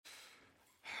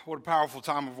What a powerful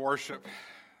time of worship.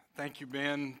 Thank you,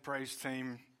 Ben, praise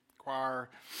team, choir.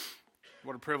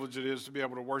 What a privilege it is to be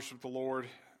able to worship the Lord.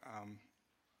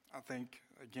 I think,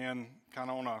 again,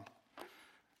 kind of on a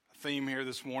theme here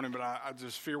this morning, but I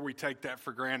just fear we take that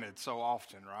for granted so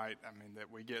often, right? I mean,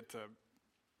 that we get to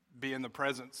be in the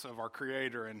presence of our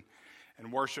Creator and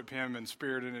worship Him in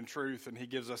spirit and in truth, and He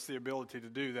gives us the ability to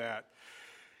do that.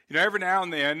 You know, every now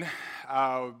and then,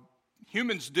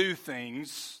 humans do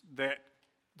things that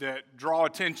draw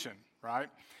attention, right?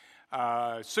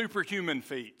 Superhuman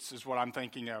feats is what I'm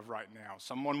thinking of right now.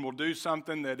 Someone will do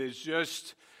something that is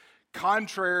just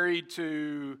contrary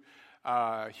to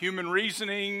human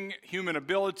reasoning, human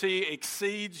ability,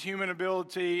 exceeds human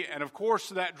ability, and of course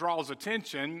that draws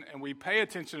attention, and we pay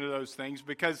attention to those things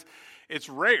because it's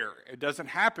rare. It doesn't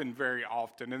happen very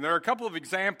often. And there are a couple of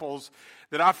examples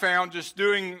that I found just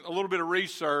doing a little bit of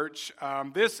research.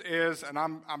 This is, and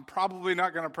I'm probably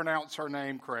not going to pronounce her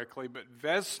name correctly, but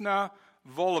Vesna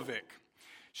Vulovic.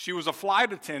 She was a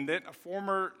flight attendant, a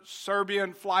former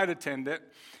Serbian flight attendant,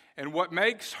 and what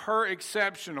makes her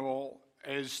exceptional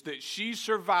is that she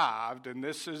survived, and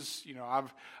this is, you know,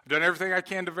 I've done everything I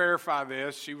can to verify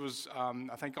this. She was,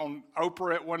 I think, on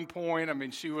Oprah at one point. I mean,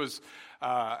 she was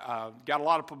got a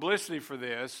lot of publicity for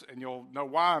this, and you'll know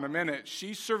why in a minute.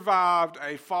 She survived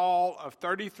a fall of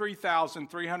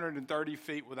 33,330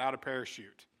 feet without a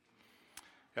parachute.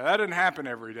 Now, that didn't happen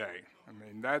every day. I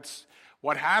mean, that's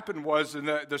what happened was, and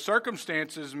the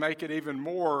circumstances make it even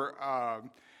more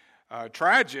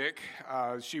tragic.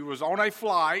 She was on a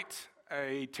flight.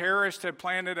 A terrorist had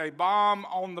planted a bomb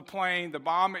on the plane. The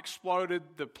bomb exploded.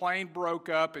 The plane broke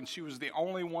up, and she was the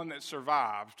only one that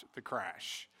survived the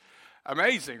crash.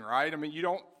 Amazing, right? I mean, you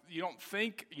don't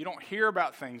hear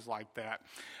about things like that.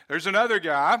 There's another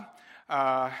guy,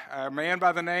 a man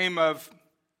by the name of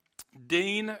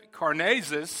Dean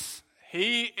Karnazes.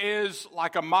 He is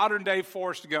like a modern-day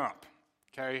Forrest Gump.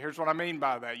 Okay, here's what I mean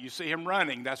by that. You see him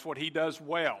running. That's what he does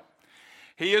well.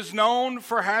 He is known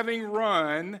for having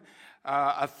run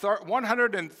a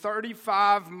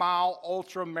 135-mile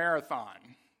ultra marathon.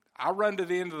 I run to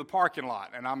the end of the parking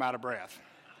lot, and I'm out of breath.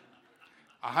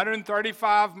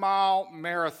 135-mile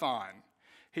marathon.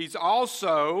 He's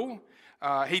also,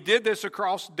 he did this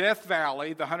across Death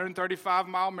Valley, the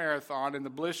 135-mile marathon in the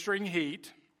blistering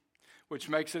heat, which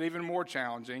makes it even more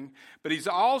challenging. But he's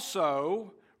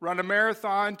also run a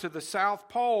marathon to the South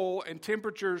Pole in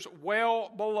temperatures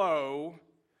well below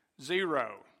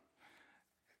zero.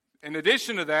 In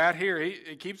addition to that, here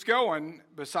he keeps going.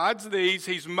 Besides these,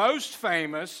 he's most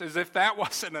famous, as if that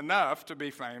wasn't enough to be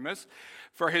famous,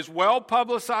 for his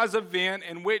well-publicized event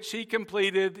in which he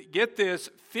completed, get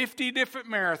this, 50 different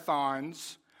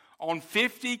marathons on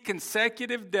 50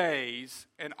 consecutive days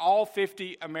in all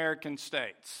 50 American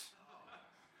states.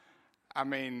 I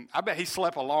mean, I bet he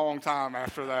slept a long time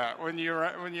after that, when you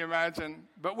imagine.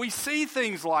 But we see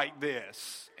things like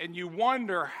this, and you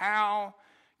wonder, how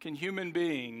can human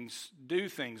beings do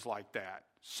things like that?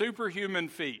 Superhuman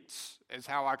feats is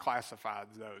how I classify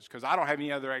those, because I don't have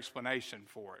any other explanation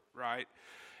for it, right?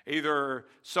 Either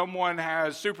someone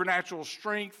has supernatural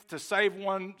strength to save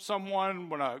someone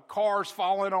when a car's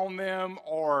falling on them,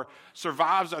 or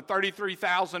survives a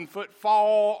 33,000-foot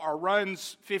fall, or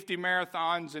runs 50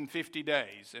 marathons in 50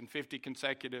 days in 50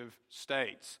 consecutive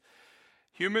states.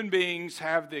 Human beings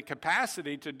have the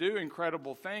capacity to do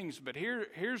incredible things, but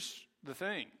here's the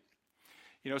thing.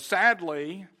 You know,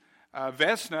 sadly,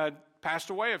 Vesna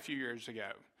passed away a few years ago.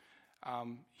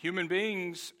 Human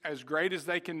beings, as great as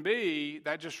they can be,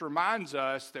 that just reminds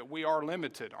us that we are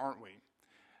limited, aren't we?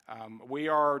 We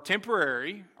are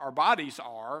temporary, our bodies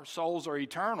are, souls are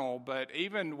eternal, but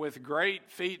even with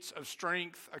great feats of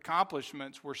strength,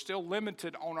 accomplishments, we're still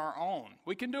limited on our own.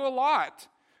 We can do a lot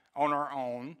on our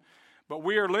own, but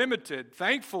we are limited.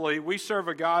 Thankfully, we serve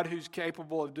a God who's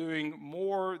capable of doing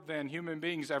more than human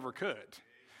beings ever could,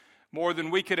 more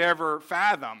than we could ever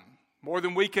fathom, more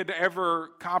than we could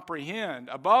ever comprehend,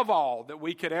 above all, that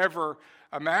we could ever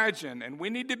imagine. And we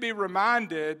need to be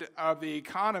reminded of the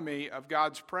economy of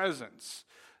God's presence,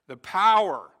 the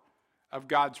power of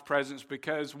God's presence,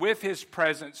 because with His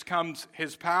presence comes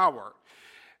His power.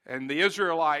 And the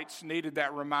Israelites needed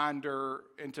that reminder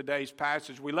in today's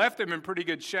passage. We left them in pretty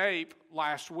good shape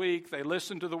last week. They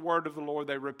listened to the word of the Lord.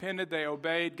 They repented. They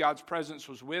obeyed. God's presence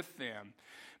was with them.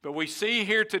 But we see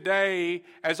here today,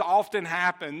 as often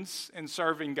happens in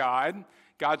serving God,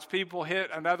 God's people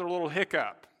hit another little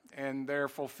hiccup. And they're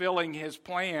fulfilling His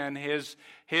plan, His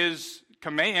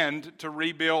command to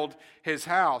rebuild his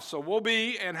house. So we'll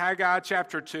be in Haggai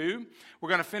chapter 2. We're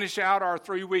going to finish out our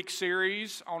 3-week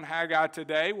series on Haggai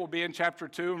today. We'll be in chapter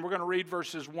 2, and we're going to read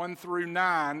verses 1 through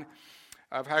 9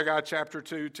 of Haggai chapter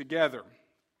 2 together.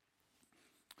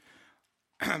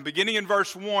 Beginning in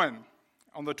verse 1,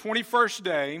 on the 21st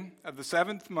day of the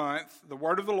 7th month, the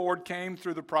word of the Lord came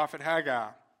through the prophet Haggai.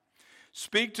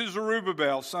 Speak to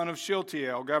Zerubbabel, son of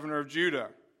Shealtiel, governor of Judah,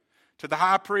 to the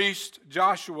high priest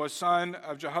Joshua, son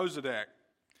of Jehozadak,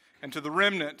 and to the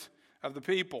remnant of the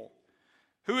people.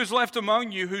 Who is left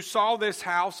among you who saw this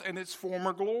house in its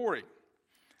former glory?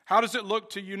 How does it look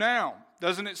to you now?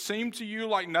 Doesn't it seem to you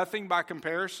like nothing by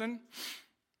comparison?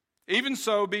 Even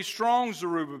so, be strong,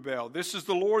 Zerubbabel. This is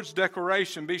the Lord's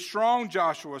declaration. Be strong,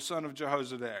 Joshua, son of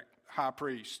Jehozadak, high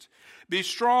priest. Be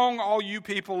strong, all you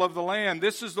people of the land.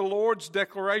 This is the Lord's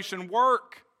declaration.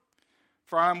 Work,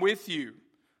 for I am with you.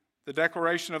 The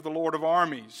declaration of the Lord of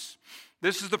armies.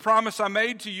 This is the promise I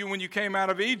made to you when you came out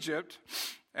of Egypt,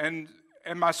 and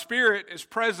my spirit is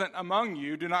present among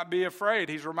you. Do not be afraid.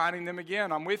 He's reminding them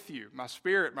again, I'm with you. My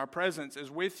spirit, my presence is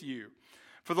with you.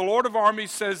 For the Lord of armies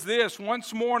says this,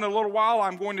 once more in a little while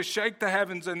I'm going to shake the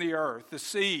heavens and the earth, the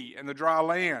sea and the dry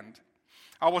land.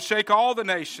 I will shake all the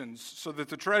nations so that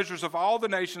the treasures of all the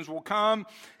nations will come,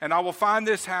 and I will find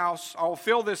this house, I will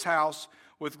fill this house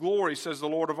with glory, says the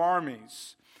Lord of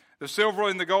armies. The silver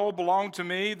and the gold belong to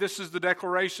me. This is the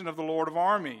declaration of the Lord of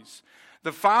armies.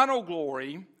 The final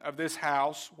glory of this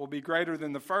house will be greater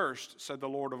than the first, said the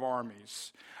Lord of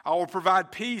armies. I will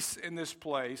provide peace in this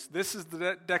place. This is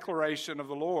the declaration of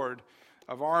the Lord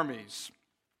of armies.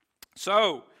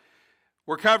 So,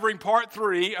 we're covering part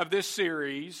 3 of this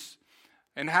series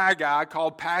in Haggai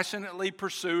called Passionately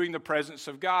Pursuing the Presence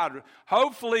of God.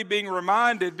 Hopefully being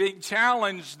reminded, being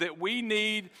challenged that we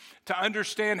need to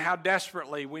understand how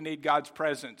desperately we need God's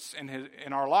presence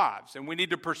in our lives. And we need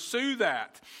to pursue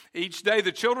that each day.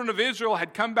 The children of Israel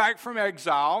had come back from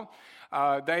exile.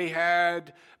 They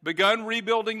had begun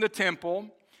rebuilding the temple.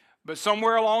 But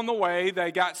somewhere along the way,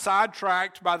 they got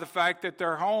sidetracked by the fact that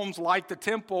their homes, like the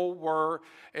temple, were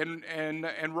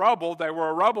in rubble. They were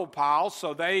a rubble pile,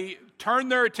 so they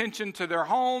turned their attention to their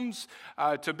homes,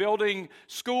 to building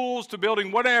schools, to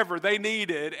building whatever they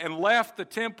needed, and left the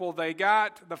temple. They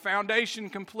got the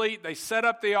foundation complete. They set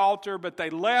up the altar, but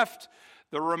they left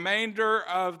the remainder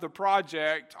of the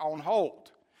project on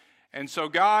hold. And so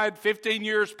 15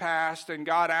 years passed, and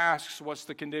God asks, what's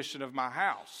the condition of my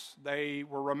house? They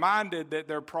were reminded that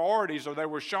their priorities, or they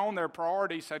were shown their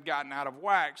priorities, had gotten out of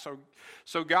whack.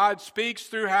 So God speaks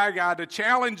through Haggai to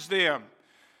challenge them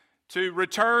to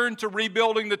return to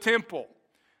rebuilding the temple,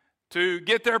 to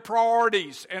get their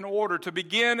priorities in order, to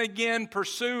begin again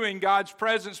pursuing God's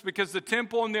presence, because the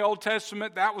temple in the Old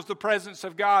Testament, that was the presence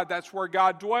of God. That's where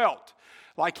God dwelt.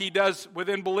 Like he does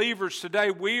within believers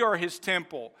today, we are his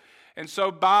temple. And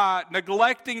so by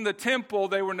neglecting the temple,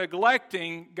 they were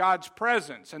neglecting God's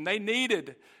presence. And they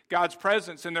needed God's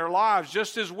presence in their lives,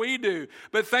 just as we do.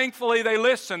 But thankfully, they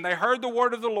listened. They heard the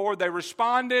word of the Lord. They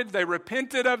responded. They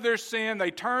repented of their sin.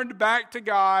 They turned back to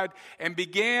God and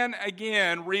began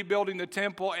again rebuilding the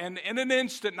temple. And in an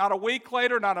instant, not a week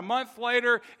later, not a month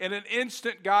later, in an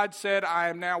instant, God said, I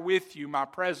am now with you. My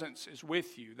presence is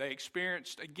with you. They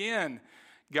experienced again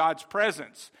God's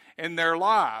presence in their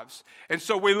lives. And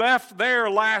so we left there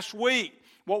last week.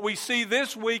 What we see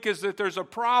this week is that there's a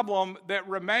problem that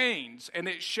remains, and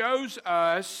it shows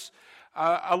us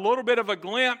a little bit of a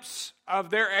glimpse of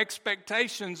their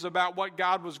expectations about what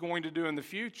God was going to do in the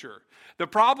future. The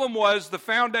problem was the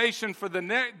foundation for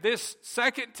this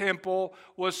second temple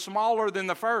was smaller than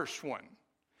the first one.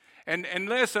 And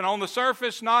listen, on the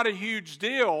surface, not a huge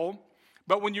deal.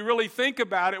 But when you really think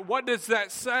about it, what does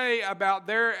that say about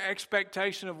their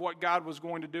expectation of what God was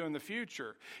going to do in the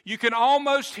future? You can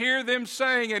almost hear them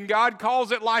saying, and God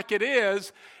calls it like it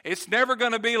is, it's never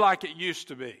going to be like it used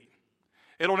to be.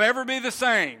 It'll never be the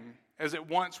same as it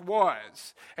once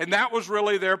was. And that was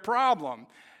really their problem.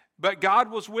 But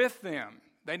God was with them.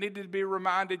 They needed to be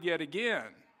reminded yet again.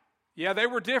 Yeah, they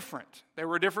were different. They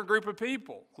were a different group of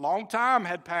people. A long time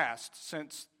had passed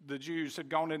since the Jews had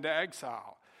gone into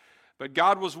exile. But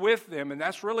God was with them, and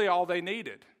that's really all they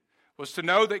needed, was to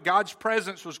know that God's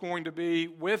presence was going to be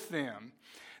with them.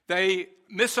 They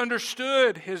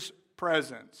misunderstood his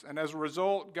presence, and as a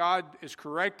result, God is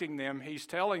correcting them. He's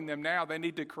telling them now they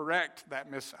need to correct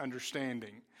that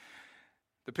misunderstanding.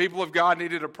 The people of God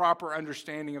needed a proper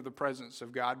understanding of the presence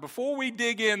of God. Before we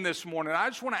dig in this morning, I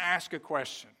just want to ask a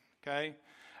question, okay?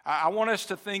 I want us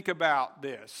to think about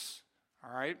this,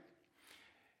 all right?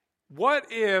 What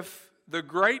if the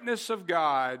greatness of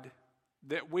God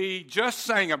that we just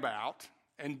sang about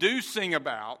and do sing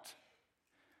about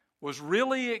was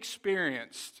really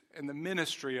experienced in the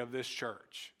ministry of this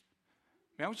church.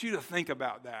 I want you to think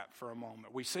about that for a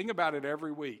moment. We sing about it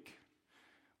every week.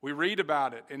 We read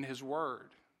about it in His Word.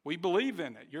 We believe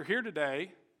in it. You're here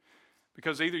today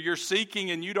because either you're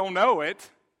seeking and you don't know it,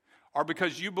 or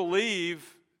because you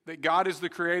believe that God is the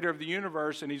creator of the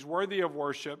universe and He's worthy of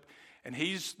worship, and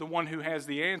He's the one who has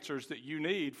the answers that you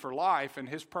need for life and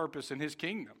His purpose and His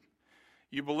kingdom.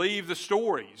 You believe the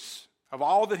stories of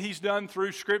all that He's done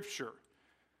through Scripture.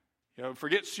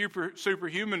 Forget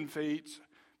superhuman feats,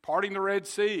 parting the Red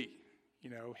Sea,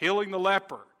 healing the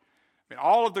leper.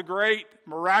 All of the great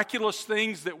miraculous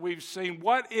things that we've seen.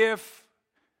 What if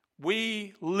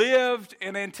we lived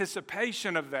in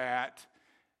anticipation of that,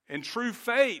 in true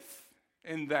faith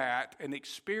in that, and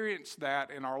experienced that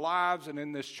in our lives and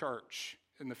in this church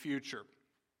in the future?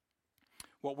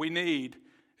 What we need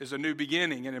is a new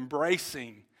beginning and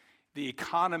embracing the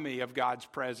economy of God's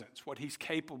presence, what He's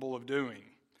capable of doing.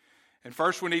 And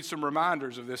first we need some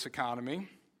reminders of this economy.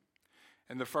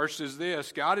 And the first is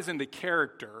this: God is into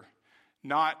character,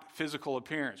 not physical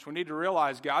appearance. We need to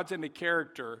realize God's into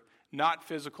character, not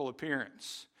physical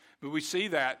appearance. But we see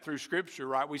that through Scripture,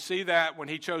 right? We see that when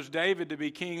He chose David to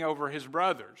be king over his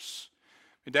brothers.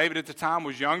 David at the time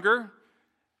was younger.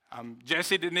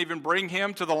 Jesse didn't even bring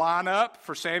him to the lineup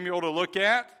for Samuel to look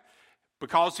at.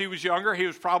 Because he was younger, he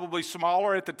was probably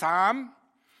smaller at the time.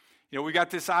 We got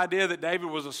this idea that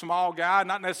David was a small guy.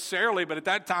 Not necessarily, but at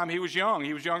that time he was young.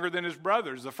 He was younger than his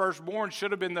brothers. The firstborn should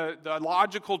have been the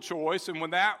logical choice. And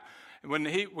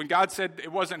when God said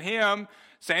it wasn't him,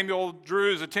 Samuel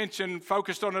drew his attention,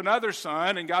 focused on another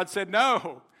son, and God said,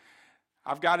 no,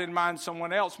 I've got in mind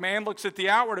someone else. Man looks at the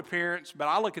outward appearance, but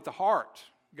I look at the heart.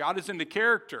 God is into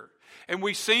character. And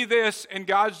we see this in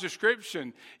God's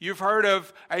description. You've heard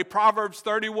of a Proverbs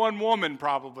 31 woman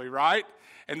probably, right?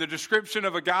 And the description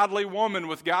of a godly woman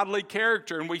with godly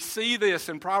character. And we see this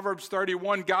in Proverbs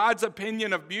 31, God's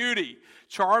opinion of beauty.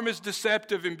 Charm is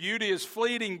deceptive and beauty is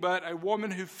fleeting, but a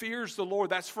woman who fears the Lord,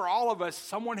 that's for all of us,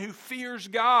 someone who fears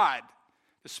God.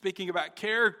 Speaking about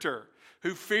character,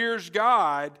 who fears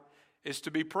God is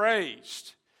to be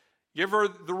praised. Give her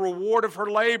the reward of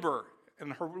her labor,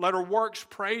 and let her works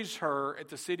praise her at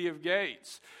the city of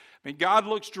gates. God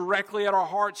looks directly at our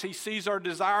hearts. He sees our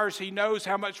desires. He knows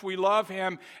how much we love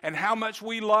Him, and how much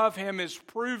we love Him is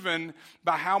proven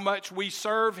by how much we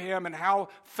serve Him and how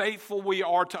faithful we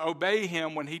are to obey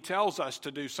Him when He tells us to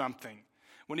do something,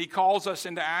 when He calls us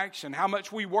into action, how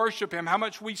much we worship Him, how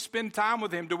much we spend time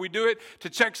with Him. Do we do it to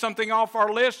check something off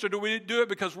our list, or do we do it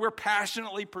because we're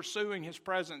passionately pursuing His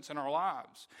presence in our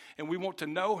lives and we want to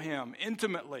know Him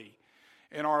intimately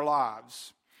in our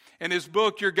lives? In his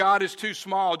book, Your God is Too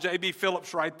Small, J.B.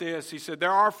 Phillips writes this. He said,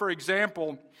 there are, for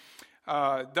example,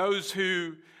 those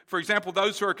who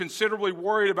are considerably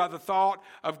worried about the thought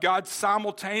of God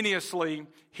simultaneously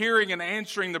hearing and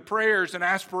answering the prayers and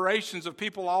aspirations of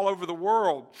people all over the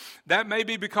world. That may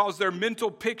be because their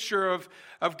mental picture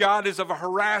of God is of a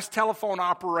harassed telephone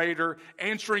operator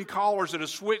answering callers at a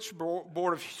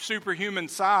switchboard of superhuman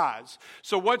size.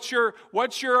 So what's your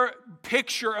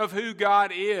picture of who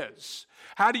God is?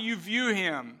 How do you view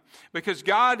Him? Because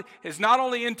God is not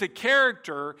only into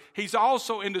character, He's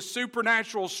also into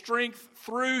supernatural strength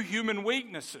through human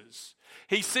weaknesses.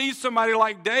 He sees somebody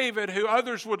like David who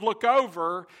others would look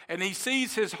over, and He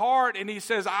sees his heart, and He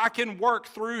says, I can work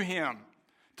through him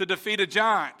to defeat a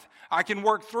giant. I can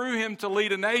work through him to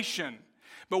lead a nation.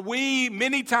 But we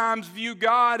many times view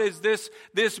God as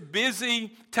this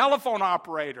busy telephone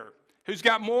operator who's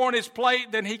got more on his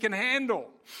plate than he can handle.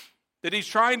 That He's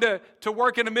trying to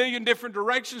work in a million different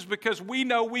directions because we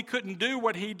know we couldn't do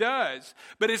what He does.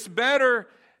 But it's better,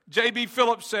 J.B.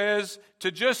 Phillips says,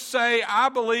 to just say, I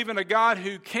believe in a God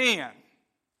who can.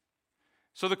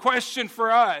 So the question for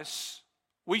us,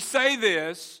 we say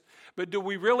this, but do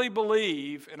we really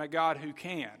believe in a God who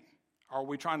can? Or are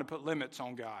we trying to put limits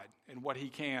on God and what He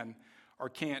can or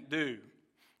can't do?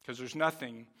 Because there's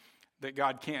nothing that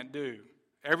God can't do.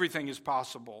 Everything is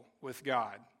possible with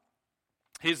God.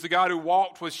 He's the God who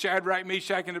walked with Shadrach,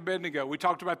 Meshach, and Abednego. We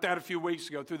talked about that a few weeks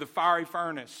ago through the fiery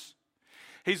furnace.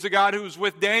 He's the God who was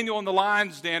with Daniel in the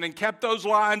lion's den and kept those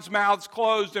lions' mouths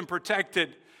closed and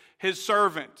protected His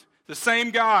servant. The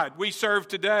same God we serve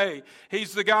today.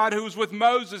 He's the God who was with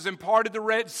Moses and parted the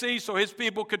Red Sea so his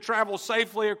people could travel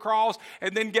safely across.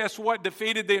 And then guess what?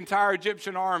 Defeated the entire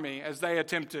Egyptian army as they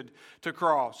attempted to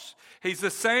cross. He's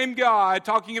the same God,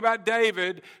 talking about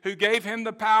David, who gave him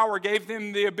the power, gave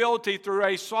him the ability through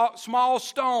a small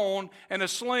stone and a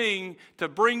sling to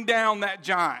bring down that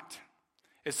giant.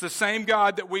 It's the same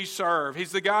God that we serve.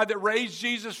 He's the God that raised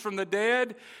Jesus from the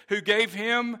dead, who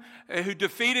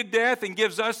defeated death and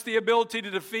gives us the ability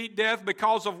to defeat death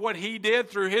because of what He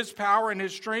did through His power and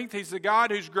His strength. He's the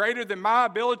God who's greater than my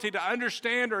ability to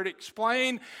understand or to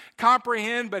explain,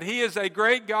 comprehend, but He is a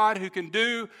great God who can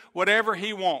do whatever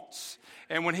He wants.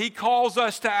 And when He calls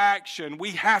us to action,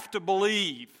 we have to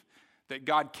believe that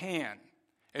God can,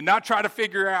 and not try to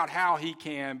figure out how He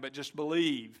can, but just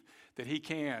believe that He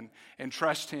can and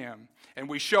trust Him. And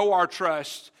we show our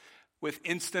trust with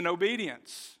instant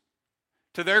obedience.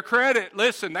 To their credit,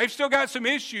 listen, they've still got some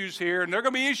issues here, and there are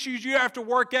going to be issues you have to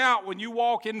work out when you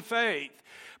walk in faith.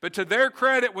 But to their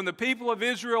credit, when the people of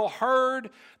Israel heard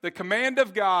the command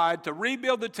of God to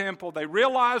rebuild the temple, they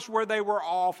realized where they were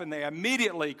off, and they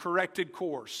immediately corrected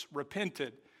course,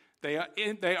 repented. They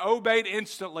obeyed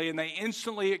instantly, and they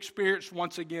instantly experienced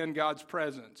once again God's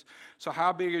presence. So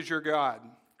how big is your God?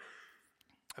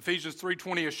 Ephesians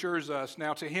 3:20 assures us,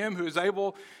 now to Him who is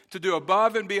able to do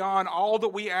above and beyond all that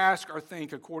we ask or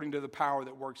think according to the power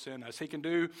that works in us. He can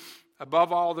do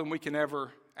above all than we can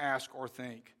ever ask or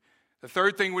think. The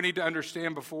third thing we need to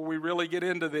understand before we really get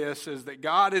into this is that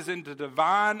God is into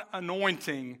divine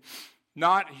anointing,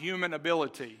 not human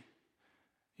ability.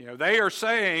 They are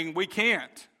saying we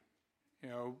can't,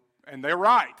 and they're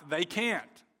right. They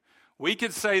can't. We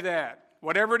could say that.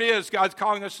 Whatever it is God's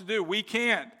calling us to do, we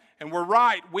can't. And we're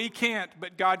right, we can't,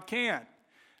 but God can.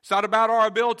 It's not about our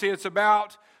ability, it's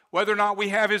about whether or not we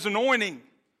have His anointing,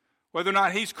 whether or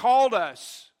not He's called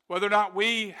us, whether or not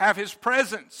we have His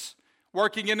presence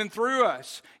working in and through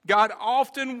us. God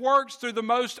often works through the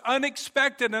most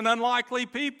unexpected and unlikely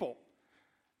people.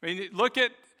 Look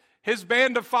at His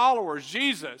band of followers,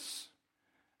 Jesus.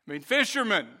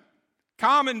 Fishermen,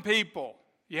 common people.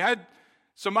 You had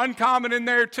some uncommon in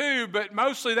there too, but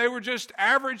mostly they were just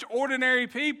average, ordinary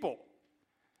people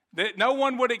that no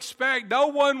one would expect. No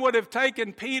one would have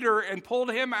taken Peter and pulled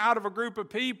him out of a group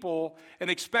of people and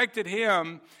expected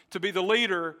him to be the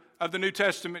leader of the New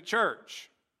Testament church.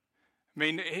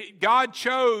 God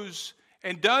chose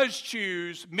and does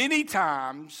choose many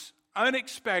times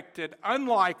unexpected,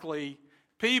 unlikely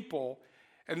people.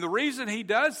 And the reason He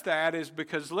does that is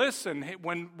because, listen,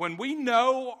 when we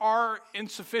know our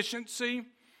insufficiency,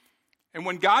 and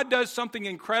when God does something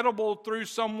incredible through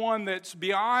someone that's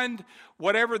beyond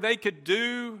whatever they could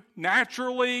do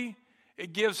naturally,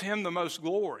 it gives Him the most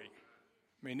glory.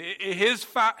 His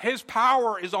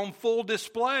power is on full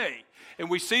display. And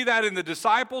we see that in the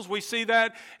disciples. We see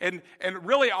that and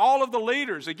really all of the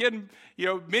leaders. Again,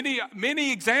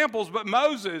 many examples, but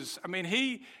Moses,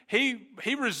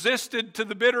 he resisted to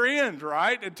the bitter end,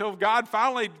 right? Until God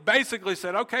finally basically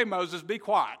said, okay, Moses, be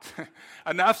quiet.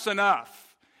 Enough's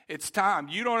enough. It's time.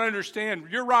 You don't understand.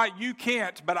 You're right, you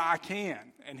can't, but I can.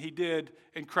 And He did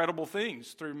incredible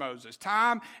things through Moses,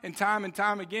 time and time and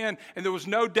time again. And there was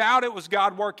no doubt it was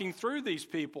God working through these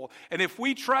people. And if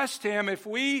we trust Him, if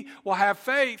we will have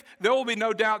faith, there will be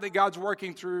no doubt that God's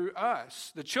working through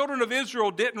us. The children of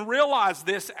Israel didn't realize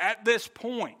this at this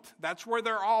point. That's where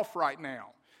they're off right now.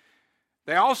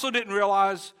 They also didn't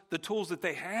realize the tools that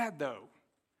they had, though.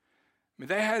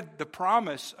 They had the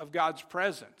promise of God's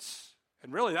presence.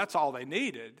 And really, that's all they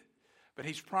needed. But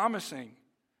He's promising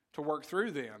to work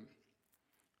through them.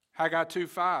 Haggai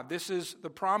 2:5, this is the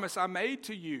promise I made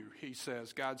to you, He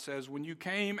says. God says, when you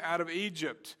came out of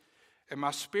Egypt, and my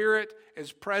Spirit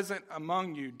is present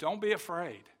among you, don't be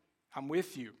afraid. I'm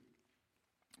with you.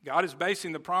 God is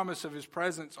basing the promise of His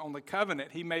presence on the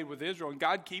covenant He made with Israel. And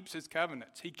God keeps His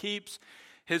covenants. He keeps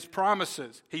His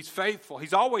promises. He's faithful.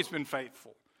 He's always been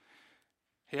faithful.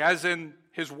 He has in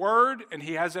His Word, and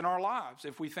He has in our lives.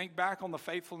 If we think back on the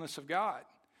faithfulness of God,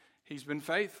 He's been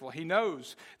faithful. He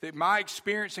knows that my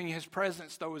experiencing His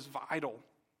presence, though, is vital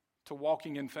to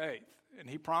walking in faith. And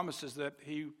He promises that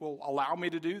He will allow me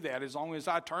to do that as long as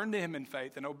I turn to Him in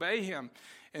faith and obey Him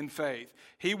in faith.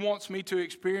 He wants me to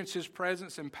experience His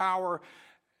presence and power.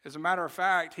 As a matter of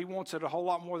fact, He wants it a whole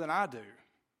lot more than I do.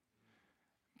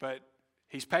 But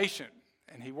He's patient,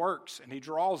 and He works, and He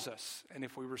draws us. And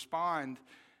if we respond,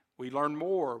 we learn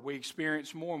more, we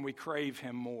experience more, and we crave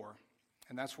Him more.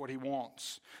 And that's what He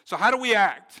wants. So how do we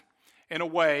act in a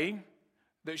way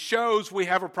that shows we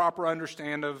have a proper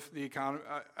understanding of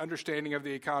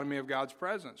the economy of God's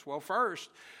presence? Well, first,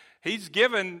 He's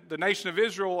given the nation of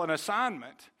Israel an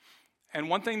assignment. And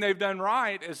one thing they've done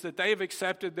right is that they've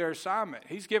accepted their assignment.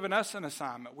 He's given us an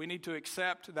assignment. We need to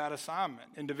accept that assignment,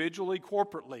 individually,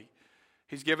 corporately.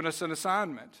 He's given us an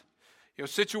assignment.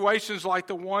 Situations like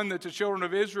the one that the children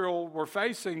of Israel were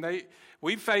facing,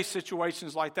 we face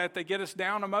situations like that. They get us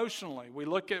down emotionally.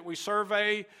 We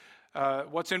survey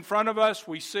what's in front of us.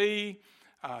 We see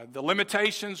the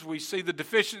limitations, we see the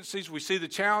deficiencies, we see the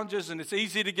challenges, and it's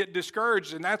easy to get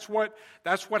discouraged, and that's what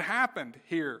happened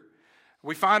here.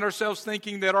 We find ourselves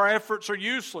thinking that our efforts are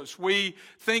useless. We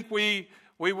think we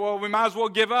might as well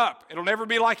give up. It'll never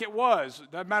be like it was.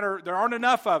 Doesn't matter. There aren't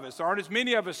enough of us. There aren't as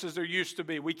many of us as there used to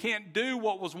be. We can't do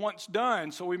what was once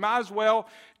done, so we might as well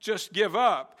just give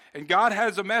up. And God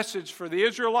has a message for the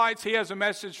Israelites. He has a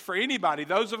message for anybody,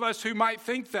 those of us who might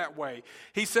think that way.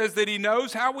 He says that He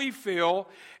knows how we feel,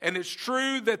 and it's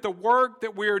true that the work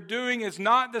that we are doing is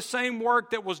not the same work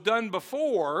that was done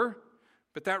before,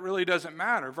 but that really doesn't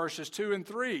matter. Verses 2 and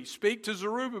 3, speak to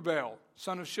Zerubbabel,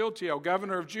 son of Shealtiel,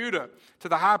 governor of Judah, to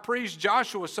the high priest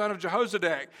Joshua, son of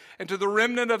Jehozadak, and to the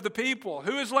remnant of the people.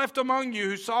 Who is left among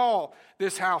you who saw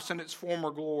this house in its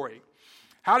former glory?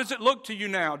 How does it look to you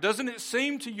now? Doesn't it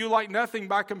seem to you like nothing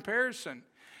by comparison?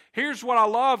 Here's what I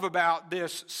love about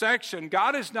this section.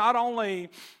 God is not only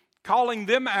calling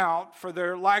them out for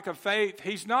their lack of faith,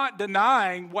 He's not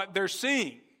denying what they're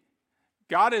seeing.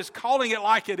 God is calling it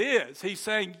like it is. He's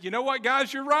saying, you know what,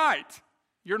 guys, you're right.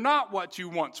 You're not what you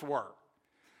once were.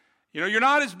 You're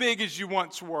not as big as you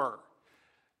once were.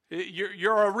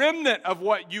 You're a remnant of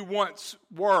what you once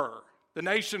were, the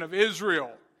nation of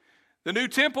Israel. The new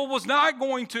temple was not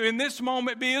going to, in this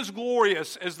moment, be as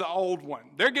glorious as the old one.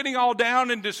 They're getting all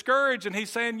down and discouraged, and He's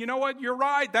saying, you know what, you're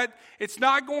right. That it's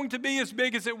not going to be as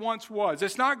big as it once was.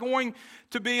 It's not going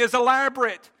to be as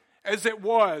elaborate as it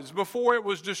was before it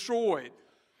was destroyed.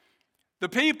 The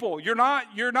people, you're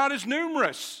not as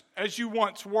numerous as you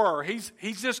once were. He's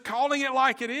just calling it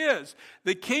like it is.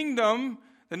 The kingdom,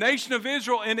 the nation of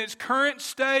Israel in its current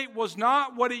state was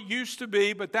not what it used to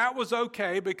be, but that was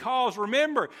okay because,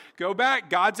 remember, go back,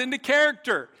 God's into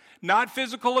character, not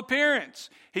physical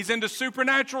appearance. He's into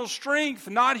supernatural strength,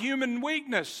 not human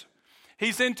weakness.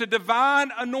 He's into divine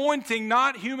anointing,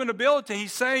 not human ability.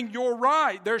 He's saying, you're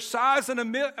right. Their size and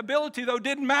ability, though,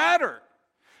 didn't matter.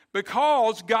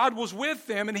 Because God was with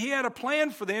them and He had a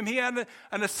plan for them. He had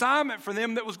an assignment for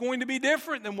them that was going to be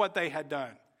different than what they had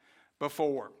done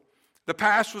before. The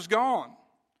past was gone.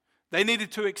 They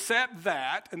needed to accept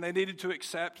that, and they needed to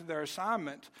accept their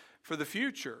assignment for the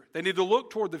future. They needed to look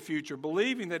toward the future,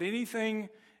 believing that anything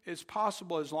is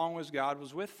possible as long as God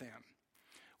was with them.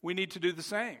 We need to do the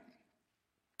same.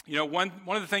 One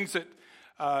of the things that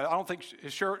I don't think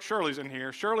Shirley's in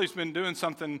here. Shirley's been doing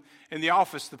something in the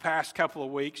office the past couple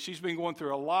of weeks. She's been going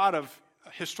through a lot of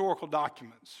historical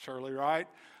documents, Shirley, right?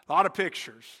 A lot of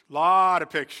pictures.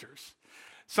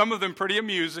 Some of them pretty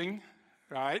amusing,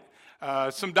 right?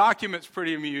 Some documents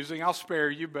pretty amusing. I'll spare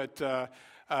you, but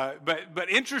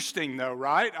interesting though,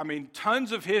 right? I mean,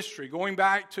 tons of history going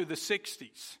back to the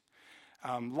 60s.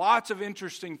 Lots of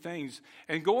interesting things.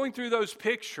 And going through those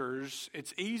pictures,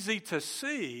 it's easy to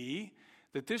see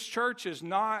that this church is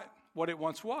not what it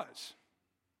once was.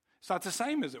 It's not the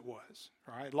same as it was,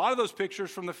 right? A lot of those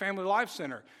pictures from the Family Life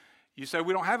Center. You say,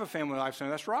 we don't have a Family Life Center.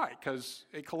 That's right, because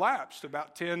it collapsed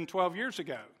about 10, 12 years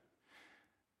ago.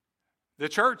 The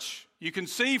church, you can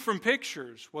see from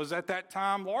pictures, was at that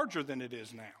time larger than it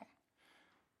is now.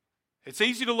 It's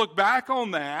easy to look back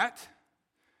on that,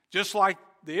 just like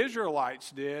the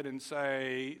Israelites did, and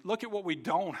say, look at what we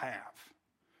don't have,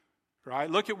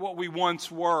 right? Look at what we once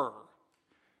were.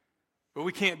 But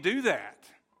we can't do that.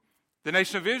 The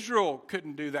nation of Israel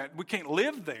couldn't do that. We can't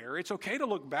live there. It's okay to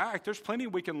look back. There's plenty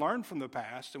we can learn from the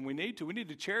past, and we need to. We need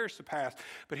to cherish the past.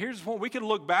 But here's the point. We can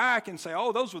look back and say,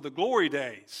 oh, those were the glory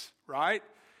days, right?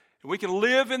 And we can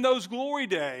live in those glory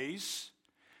days,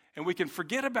 and we can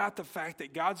forget about the fact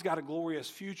that God's got a glorious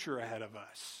future ahead of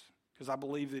us, because I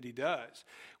believe that He does.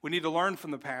 We need to learn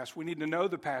from the past. We need to know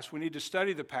the past. We need to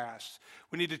study the past.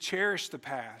 We need to cherish the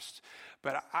past.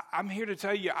 But I'm here to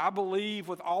tell you, I believe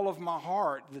with all of my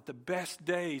heart that the best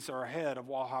days are ahead of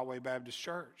Wall Highway Baptist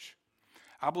Church.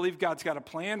 I believe God's got a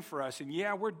plan for us. And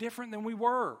yeah, we're different than we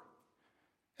were.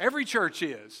 Every church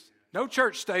is. No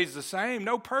church stays the same.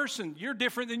 No person, you're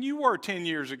different than you were 10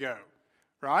 years ago,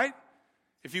 right?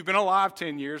 If you've been alive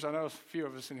 10 years, I know a few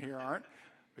of us in here aren't.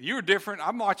 But you're different.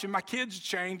 I'm watching my kids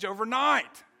change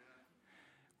overnight.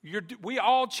 We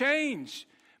all change.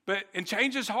 And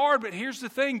change is hard, but here's the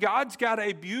thing. God's got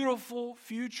a beautiful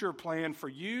future plan for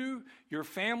you, your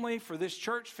family, for this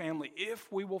church family,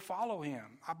 if we will follow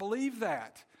Him. I believe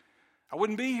that. I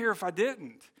wouldn't be here if I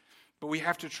didn't. But we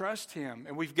have to trust Him,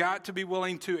 and we've got to be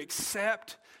willing to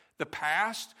accept the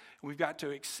past, and we've got to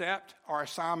accept our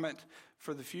assignment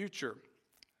for the future.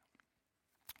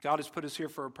 God has put us here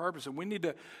for a purpose, and we need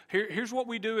to, here's what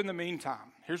we do in the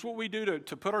meantime. Here's what we do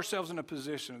to put ourselves in a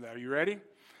position of that. Are you ready?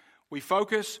 We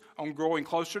focus on growing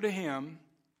closer to Him,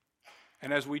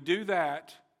 and as we do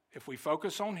that, If we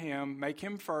focus on him, make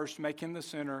him first, make him the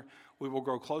center, we will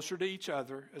grow closer to each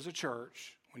other as a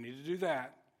church. We need to do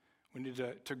that. We need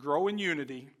to grow in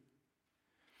unity.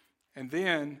 And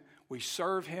then we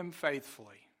serve him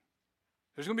faithfully.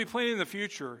 There's going to be plenty in the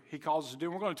future he calls us to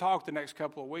do. We're going to talk the next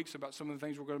couple of weeks about some of the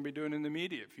things we're going to be doing in the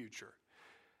immediate future.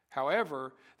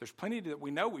 However, there's plenty that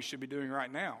we know we should be doing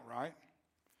right now, right?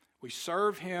 We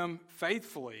serve him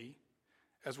faithfully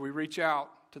as we reach out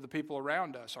to the people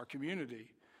around us, our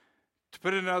community. To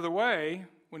put it another way,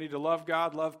 we need to love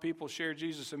God, love people, share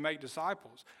Jesus, and make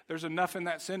disciples. There's enough in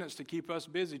that sentence to keep us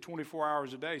busy 24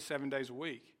 hours a day, 7 days a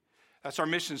week. That's our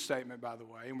mission statement, by the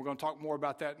way, and we're going to talk more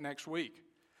about that next week.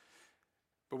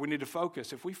 But we need to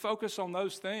focus. If we focus on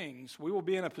those things, we will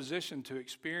be in a position to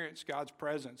experience God's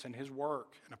presence and his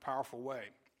work in a powerful way.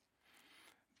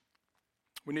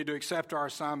 We need to accept our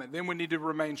assignment. Then we need to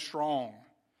remain strong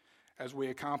as we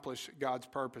accomplish God's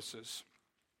purposes.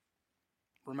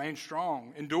 Remain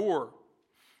strong. Endure.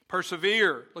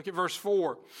 Persevere. Look at verse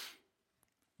 4.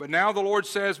 But now the Lord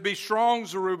says, be strong,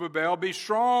 Zerubbabel. Be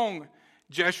strong,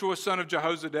 Jeshua, son of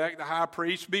Jehozadak, the high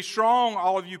priest. Be strong,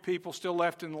 all of you people still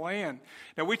left in the land.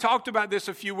 Now, we talked about this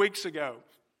a few weeks ago,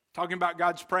 talking about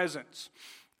God's presence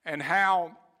and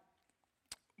how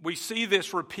we see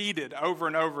this repeated over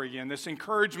and over again, this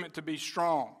encouragement to be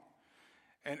strong.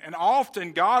 And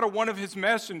often, God or one of his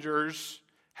messengers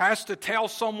has to tell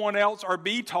someone else or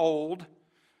be told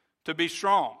to be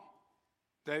strong.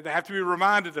 They have to be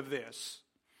reminded of this.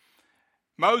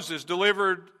 Moses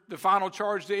delivered the final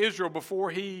charge to Israel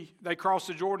before they crossed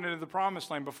the Jordan into the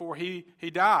promised land, before he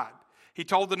died. He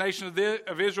told the nation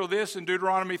of Israel this in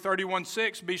Deuteronomy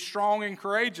 31:6, be strong and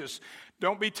courageous.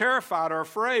 Don't be terrified or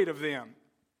afraid of them,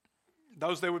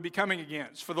 those they would be coming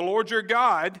against. For the Lord your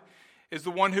God is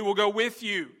the one who will go with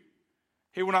you.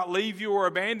 He will not leave you or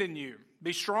abandon you.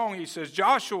 Be strong, he says.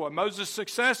 Joshua, Moses'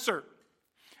 successor.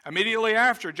 Immediately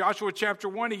after, Joshua chapter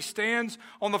 1, he stands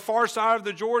on the far side of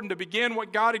the Jordan to begin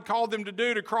what God had called them to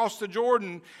do, to cross the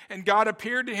Jordan. And God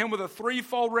appeared to him with a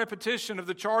threefold repetition of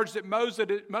the charge that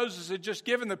Moses had just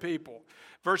given the people.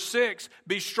 Verse 6,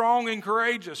 be strong and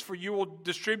courageous, for you will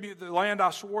distribute the land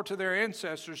I swore to their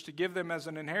ancestors to give them as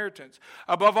an inheritance.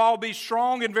 Above all, be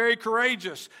strong and very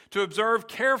courageous, to observe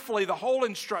carefully the whole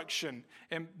instruction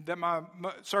that my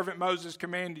servant Moses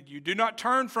commanded you. Do not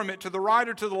turn from it to the right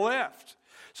or to the left,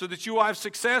 so that you will have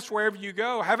success wherever you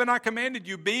go. Haven't I commanded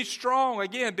you? Be strong.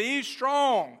 Again, be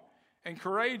strong and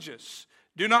courageous.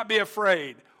 Do not be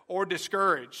afraid or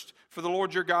discouraged, for the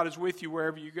Lord your God is with you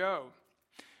wherever you go.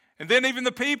 And then even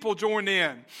the people joined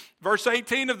in. Verse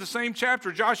 18 of the same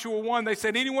chapter, Joshua 1, they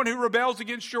said, anyone who rebels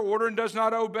against your order and does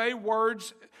not obey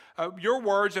your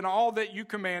words and all that you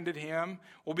commanded him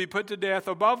will be put to death.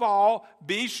 Above all,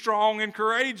 be strong and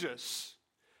courageous.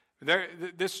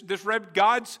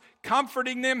 God's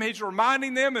comforting them, he's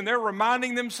reminding them, and they're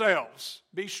reminding themselves.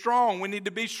 Be strong. We need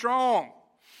to be strong.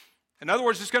 In other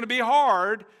words, it's going to be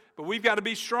hard, but we've got to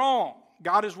be strong.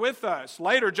 God is with us.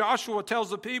 Later, Joshua tells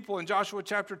the people in Joshua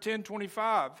chapter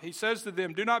 10:25, he says to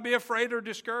them, do not be afraid or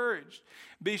discouraged.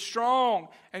 Be strong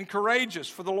and courageous,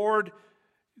 for the Lord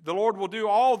will do to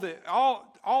all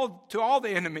the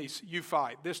enemies you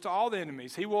fight. This to all the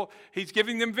enemies. He's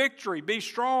giving them victory. Be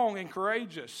strong and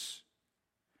courageous.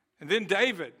 And then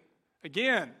David,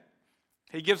 again,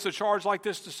 he gives a charge like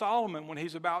this to Solomon when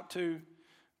he's about to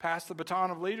pass the baton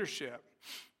of leadership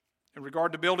in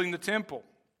regard to building the temple.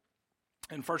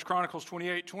 In 1 Chronicles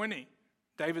 28:20,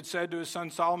 David said to his son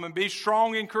Solomon, be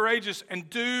strong and courageous and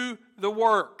do the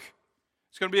work.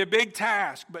 It's going to be a big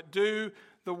task, but do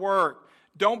the work.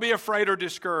 Don't be afraid or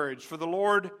discouraged, for the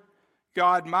Lord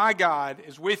God, my God,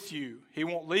 is with you. He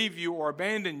won't leave you or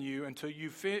abandon you until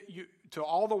till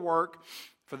all the work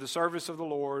for the service of the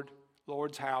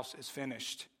Lord's house is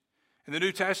finished. In the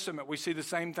New Testament, we see the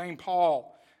same thing.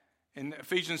 Paul, in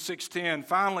Ephesians 6:10,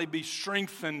 finally be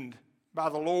strengthened by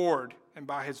the Lord and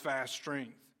by his vast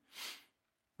strength.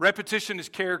 Repetition is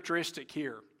characteristic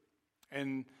here.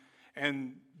 And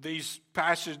these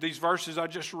verses I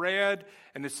just read,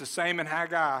 and it's the same in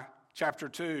Haggai chapter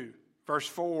 2, verse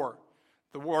 4.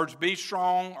 The words be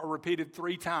strong are repeated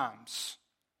 3 times.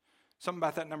 Something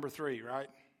about that number 3, right?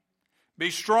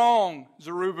 Be strong,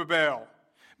 Zerubbabel.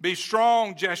 Be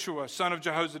strong, Jeshua, son of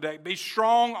Jehozadak. Be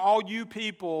strong, all you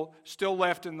people still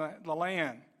left in the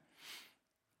land.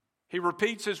 He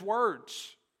repeats his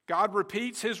words. God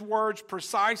repeats his words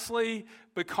precisely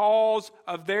because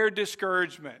of their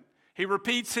discouragement. He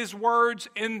repeats his words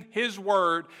in his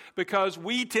word because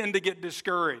we tend to get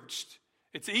discouraged.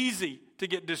 It's easy to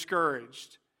get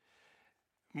discouraged.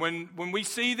 When we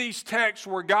see these texts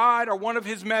where God or one of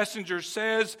his messengers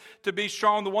says to be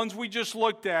strong, the ones we just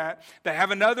looked at, they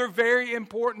have another very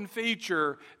important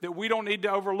feature that we don't need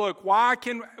to overlook. Why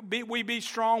can we be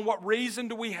strong? What reason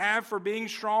do we have for being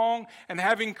strong and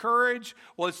having courage?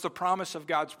 Well, it's the promise of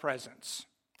God's presence.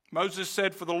 Moses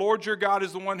said, "For the Lord your God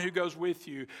is the one who goes with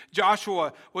you."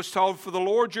 Joshua was told, "For the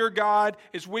Lord your God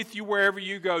is with you wherever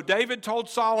you go." David told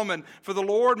Solomon, "For the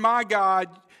Lord my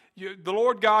God, the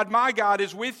Lord God, my God,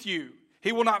 is with you.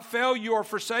 He will not fail you or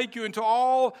forsake you until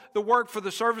all the work for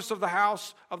the service of the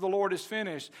house of the Lord is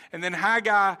finished." And then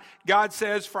Haggai, God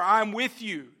says, "For I am with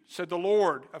you, said the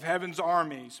Lord of heaven's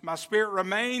armies. My spirit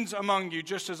remains among you,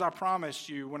 just as I promised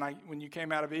you when you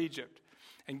came out of Egypt."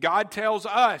 And God tells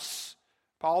us,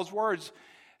 Paul's words,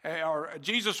 or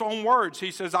Jesus' own words, he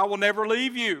says, "I will never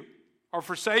leave you or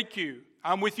forsake you.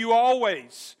 I'm with you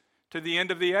always to the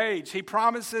end of the age." He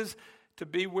promises to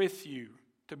be with you,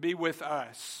 to be with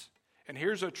us. And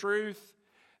here's a truth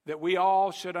that we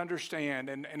all should understand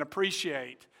and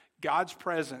appreciate. God's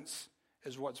presence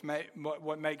is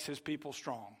what makes his people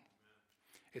strong.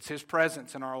 It's his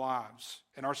presence in our lives.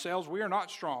 In ourselves, we are not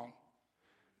strong.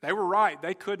 They were right.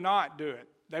 They could not do it.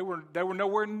 They were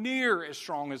nowhere near as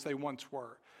strong as they once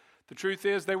were. The truth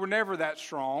is, they were never that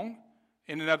strong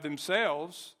in and of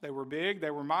themselves. They were big,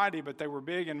 they were mighty, but they were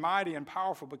big and mighty and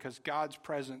powerful because God's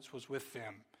presence was with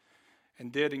them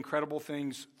and did incredible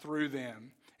things through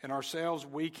them. In ourselves,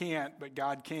 we can't, but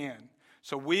God can.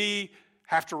 So we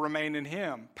have to remain in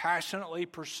him, passionately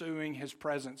pursuing his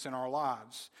presence in our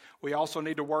lives. We also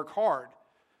need to work hard.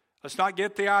 Let's not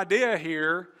get the idea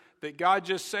here that God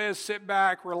just says, "Sit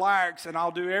back, relax, and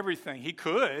I'll do everything." He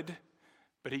could,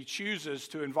 but he chooses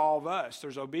to involve us.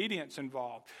 There's obedience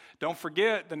involved. Don't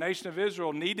forget, the nation of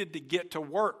Israel needed to get to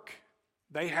work.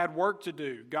 They had work to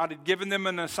do. God had given them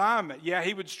an assignment. Yeah,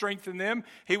 he would strengthen them.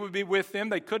 He would be with them.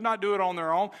 They could not do it on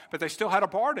their own, but they still had a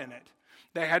part in it.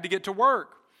 They had to get to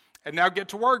work. And now get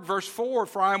to work. Verse 4,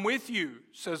 "For I am with you,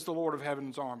 says the Lord of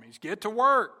heaven's armies." Get to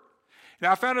work.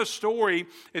 Now, I found a story.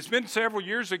 It's been several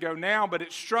years ago now, but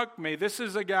it struck me. This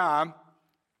is a guy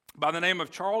by the name of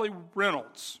Charlie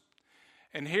Reynolds.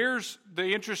 And here's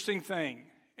the interesting thing.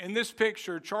 In this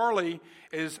picture, Charlie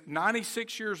is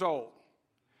 96 years old.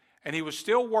 And he was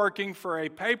still working for a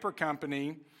paper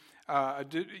company, a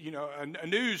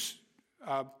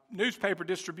newspaper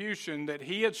distribution that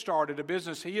he had started, a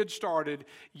business he had started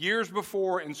years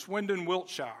before in Swindon,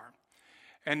 Wiltshire.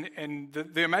 And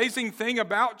the amazing thing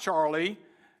about Charlie,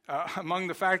 among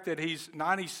the fact that he's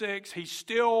 96, he's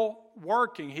still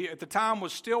working. He, at the time,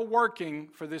 was still working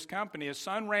for this company. His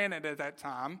son ran it at that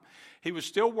time. He was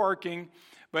still working.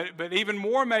 But even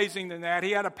more amazing than that,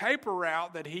 he had a paper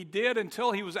route that he did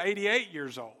until he was 88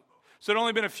 years old. So it had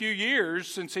only been a few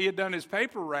years since he had done his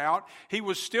paper route. He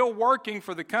was still working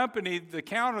for the company, the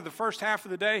counter. The first half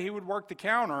of the day, he would work the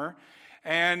counter.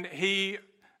 And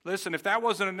listen, if that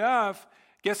wasn't enough,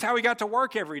 guess how he got to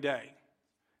work every day?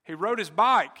 He rode his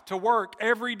bike to work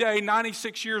every day,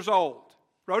 96 years old.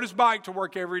 Rode his bike to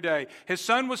work every day. His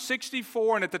son was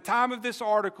 64, and at the time of this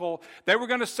article, they were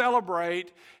going to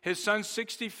celebrate his son's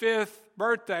 65th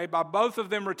birthday by both of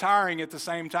them retiring at the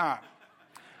same time.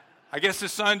 I guess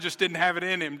his son just didn't have it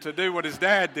in him to do what his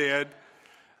dad did.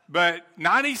 But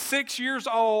 96 years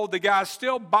old, the guy's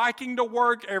still biking to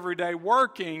work every day,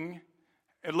 working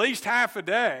at least half a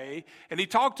day, and he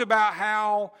talked about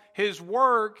how his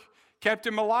work kept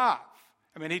him alive.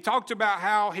 I mean, he talked about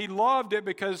how he loved it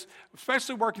because,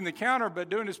 especially working the counter, but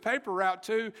doing his paper route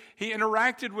too, he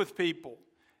interacted with people.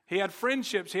 He had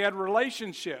friendships, he had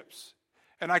relationships.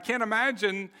 And I can't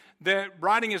imagine that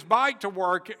riding his bike to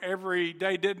work every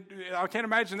day I can't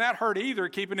imagine that hurt either,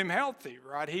 keeping him healthy,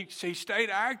 right? He stayed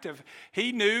active.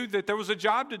 He knew that there was a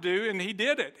job to do, and he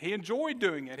did it. He enjoyed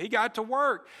doing it. He got to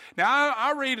work. Now,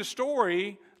 I read a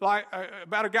story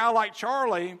about a guy like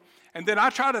Charlie, and then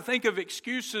I try to think of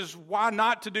excuses why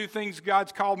not to do things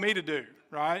God's called me to do,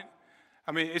 right?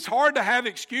 I mean, it's hard to have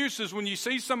excuses when you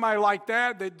see somebody like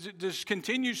that just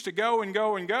continues to go and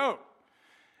go and go.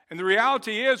 And the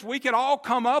reality is we could all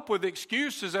come up with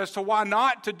excuses as to why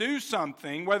not to do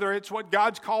something, whether it's what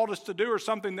God's called us to do or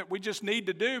something that we just need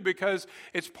to do because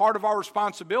it's part of our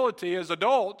responsibility as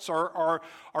adults or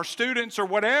students or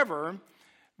whatever.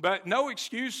 But no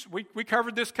excuse, we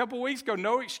covered this a couple of weeks ago,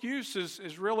 no excuse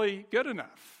is really good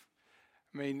enough.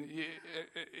 I mean,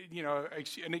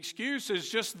 an excuse is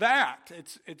just that.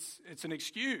 It's an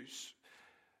excuse.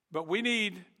 But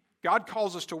God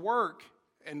calls us to work,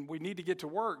 and we need to get to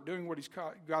work doing what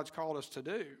God's called us to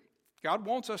do. God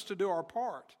wants us to do our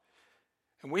part.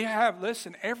 And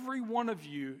listen, every one of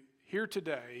you here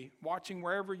today, watching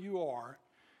wherever you are,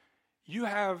 You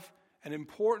have an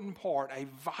important part, a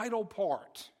vital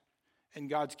part in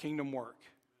God's kingdom work.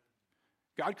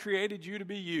 God created you to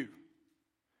be you.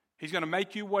 He's going to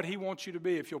make you what He wants you to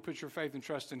be if you'll put your faith and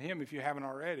trust in Him if you haven't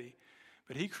already.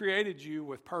 But He created you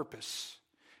with purpose.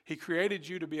 He created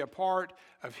you to be a part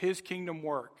of His kingdom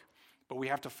work. But we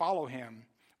have to follow Him.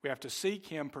 We have to seek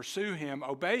Him, pursue Him,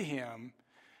 obey Him,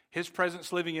 His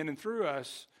presence living in and through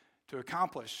us to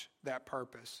accomplish that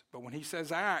purpose. But when He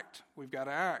says act, we've got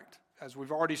to act. As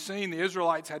we've already seen, the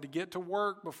Israelites had to get to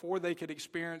work before they could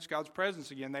experience God's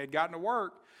presence again. They had gotten to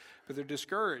work, but they're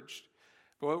discouraged.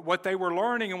 But what they were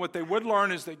learning and what they would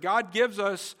learn is that God gives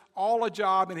us all a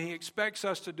job and He expects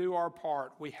us to do our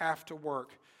part. We have to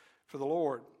work for the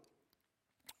Lord.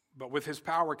 But with His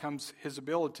power comes His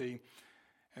ability,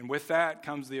 and with that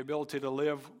comes the ability to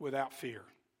live without fear.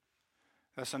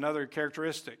 That's another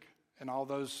characteristic in all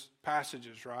those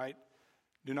passages, right?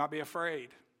 Do not be afraid.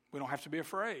 We don't have to be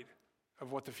afraid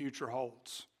of what the future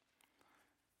holds.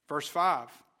 Verse 5,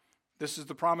 this is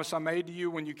the promise I made to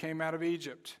you when you came out of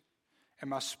Egypt. And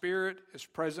my Spirit is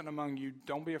present among you.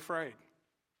 Don't be afraid.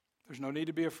 There's no need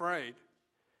to be afraid.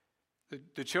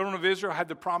 The children of Israel had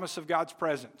the promise of God's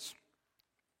presence.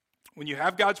 When you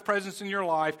have God's presence in your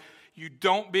life, you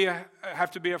don't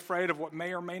have to be afraid of what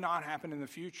may or may not happen in the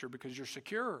future because you're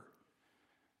secure.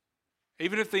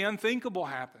 Even if the unthinkable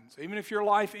happens, even if your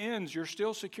life ends, you're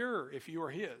still secure if you are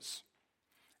His.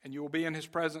 And you will be in His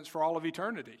presence for all of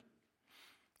eternity.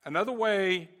 Another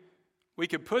way we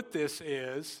could put this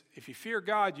is, if you fear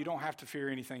God, you don't have to fear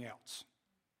anything else.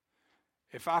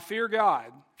 If I fear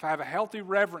God, if I have a healthy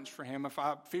reverence for Him, if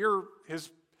I fear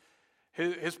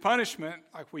His punishment,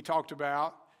 like we talked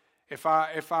about, if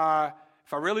I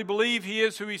really believe He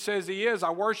is who He says He is,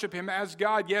 I worship Him as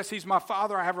God. Yes, He's my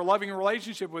Father. I have a loving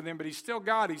relationship with Him, but He's still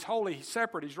God. He's holy. He's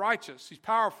separate. He's righteous. He's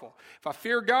powerful. If I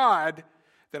fear God,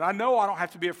 then I know I don't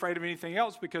have to be afraid of anything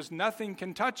else because nothing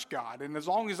can touch God. And as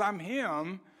long as I'm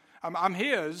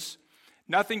His,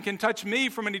 nothing can touch me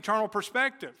from an eternal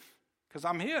perspective because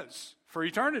I'm His for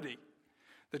eternity.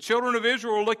 The children of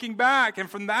Israel were looking back, and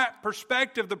from that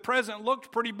perspective, the present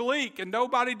looked pretty bleak, and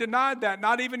nobody denied that,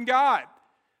 not even God.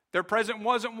 Their present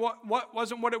wasn't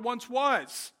what it once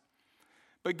was.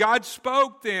 But God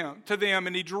spoke to them,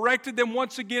 and He directed them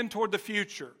once again toward the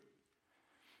future.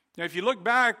 Now, if you look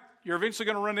back, you're eventually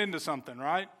going to run into something,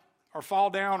 right? Or fall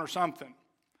down or something.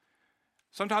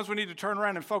 Sometimes we need to turn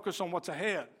around and focus on what's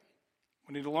ahead.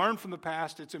 We need to learn from the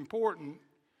past. It's important.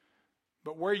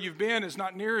 But where you've been is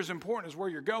not near as important as where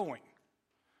you're going.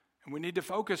 And we need to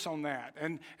focus on that.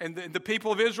 And the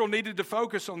people of Israel needed to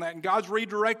focus on that. And God's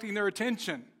redirecting their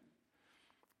attention.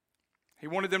 He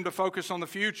wanted them to focus on the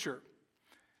future.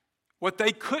 What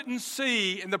they couldn't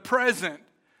see in the present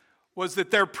was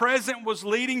that their present was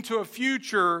leading to a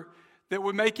future that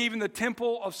would make even the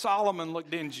Temple of Solomon look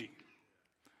dingy.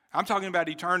 I'm talking about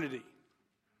eternity,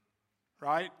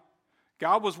 right?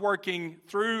 God was working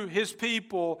through His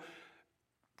people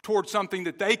towards something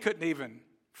that they couldn't even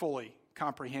fully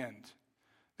comprehend,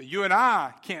 that you and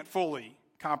I can't fully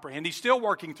comprehend. He's still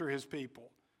working through His people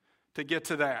to get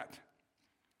to that.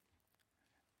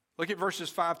 Look at verses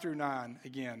 5 through 9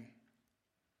 again.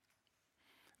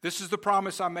 This is the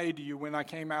promise I made to you when you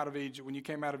came out of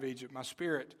Egypt. My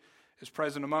Spirit is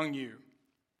present among you.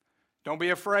 Don't be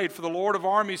afraid, for the Lord of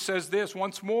armies says this,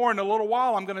 once more in a little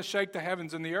while I'm going to shake the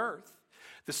heavens and the earth.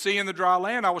 The sea and the dry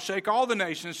land, I will shake all the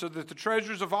nations so that the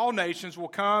treasures of all nations will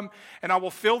come, and I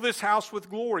will fill this house with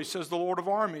glory, says the Lord of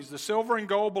armies. The silver and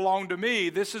gold belong to me.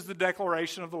 This is the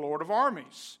declaration of the Lord of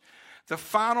armies. The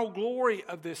final glory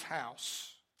of this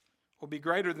house will be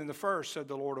greater than the first, said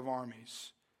the Lord of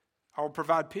armies. I will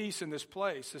provide peace in this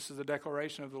place. This is the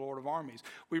declaration of the Lord of armies.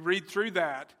 We read through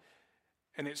that,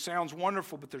 and it sounds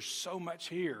wonderful, but there's so much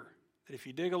here that if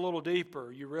you dig a little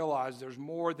deeper, you realize there's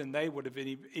more than they would have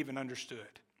even understood.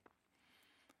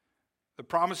 The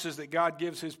promises that God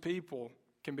gives His people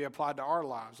can be applied to our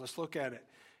lives. Let's look at it.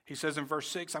 He says in verse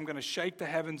 6, I'm going to shake the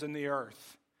heavens and the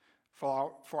earth,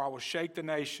 for I will shake the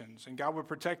nations. And God would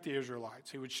protect the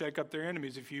Israelites. He would shake up their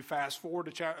enemies. If you fast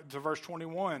forward to verse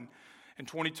 21 and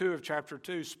 22 of chapter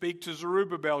 2, speak to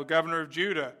Zerubbabel, governor of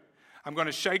Judah. I'm going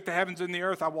to shake the heavens and the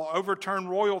earth. I will overturn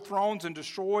royal thrones and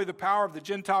destroy the power of the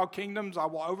Gentile kingdoms. I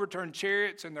will overturn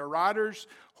chariots and their riders,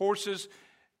 horses,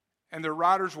 and their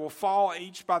riders will fall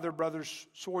each by their brother's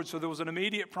sword. So there was an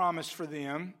immediate promise for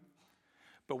them.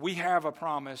 But we have a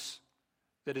promise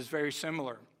that is very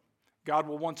similar. God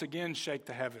will once again shake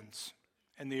the heavens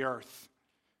and the earth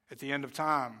at the end of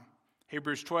time.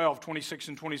 Hebrews 12, 26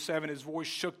 and 27, His voice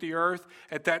shook the earth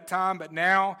at that time, but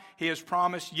now He has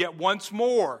promised, yet once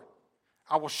more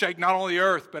I will shake not only the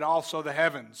earth, but also the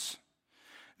heavens.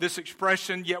 This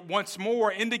expression, yet once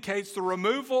more, indicates the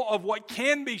removal of what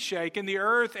can be shaken, the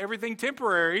earth, everything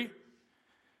temporary,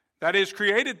 that is,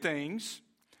 created things,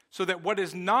 so that what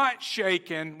is not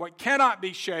shaken, what cannot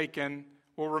be shaken,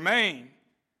 will remain.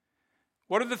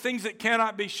 What are the things that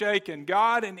cannot be shaken?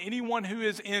 God and anyone who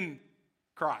is in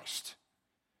Christ.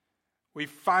 We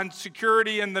find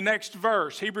security in the next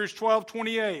verse, Hebrews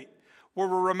 12:28, where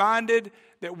we're reminded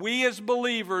that we as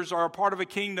believers are a part of a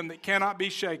kingdom that cannot be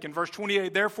shaken. Verse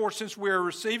 28, therefore, since we are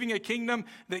receiving a kingdom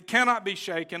that cannot be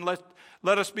shaken,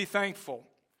 let us be thankful.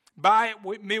 By it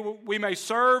we may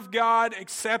serve God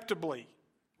acceptably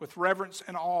with reverence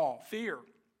and awe, fear.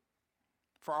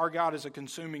 For our God is a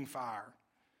consuming fire.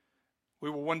 We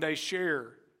will one day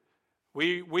share.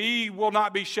 We will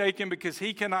not be shaken because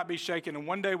he cannot be shaken. And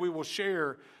one day we will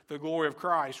share the glory of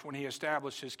Christ when he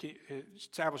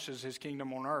establishes his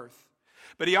kingdom on earth.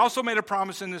 But he also made a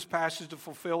promise in this passage to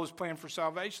fulfill his plan for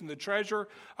salvation. The treasure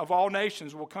of all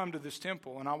nations will come to this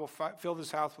temple, and I will fill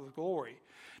this house with glory.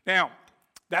 Now,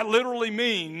 that literally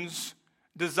means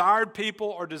desired people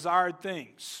or desired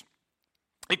things.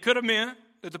 It could have meant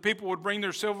that the people would bring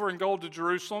their silver and gold to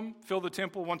Jerusalem, fill the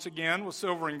temple once again with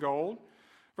silver and gold.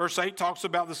 Verse 8 talks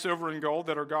about the silver and gold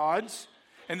that are God's,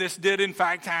 and this did in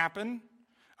fact happen.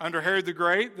 Under Herod the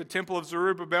Great, the temple of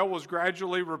Zerubbabel was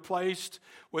gradually replaced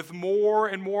with more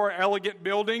and more elegant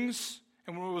buildings,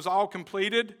 and when it was all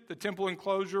completed, the temple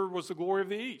enclosure was the glory of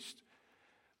the East.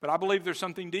 But I believe there's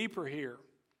something deeper here.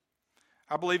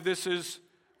 I believe this is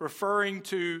referring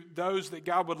to those that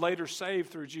God would later save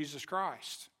through Jesus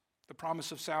Christ, the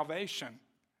promise of salvation.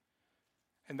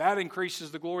 And that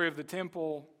increases the glory of the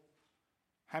temple.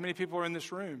 How many people are in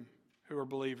this room who are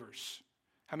believers?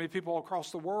 How many people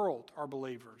across the world are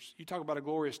believers? You talk about a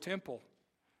glorious temple.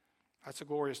 That's a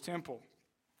glorious temple.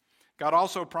 God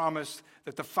also promised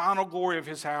that the final glory of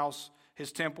his house,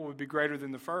 his temple, would be greater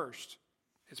than the first.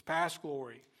 It's past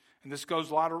glory. And this goes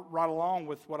right along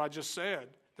with what I just said,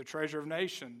 the treasure of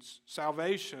nations,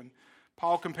 salvation.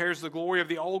 Paul compares the glory of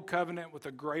the old covenant with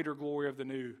the greater glory of the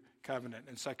new covenant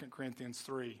in 2 Corinthians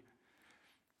 3.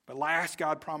 But last,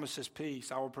 God promises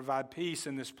peace. I will provide peace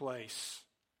in this place.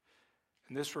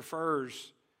 And this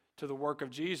refers to the work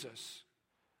of Jesus,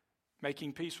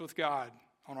 making peace with God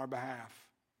on our behalf,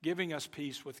 giving us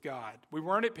peace with God. We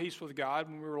weren't at peace with God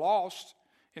when we were lost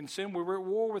in sin. We were at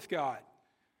war with God.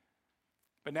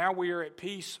 But now we are at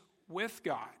peace with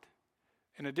God.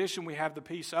 In addition, we have the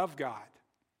peace of God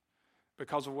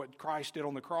because of what Christ did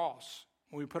on the cross.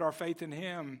 When we put our faith in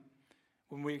him,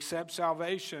 when we accept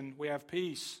salvation, we have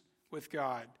peace with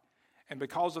God. And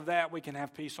because of that, we can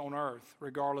have peace on earth,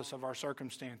 regardless of our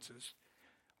circumstances.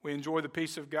 We enjoy the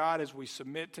peace of God as we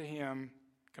submit to him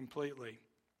completely.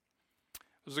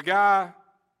 There was a guy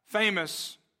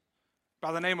famous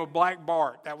by the name of Black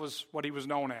Bart. That was what he was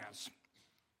known as.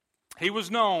 He was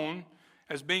known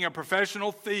as being a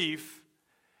professional thief,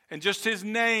 and just his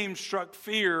name struck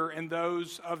fear in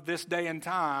those of this day and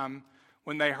time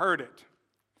when they heard it.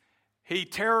 He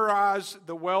terrorized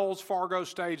the Wells Fargo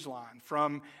stage line.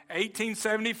 From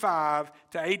 1875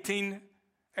 to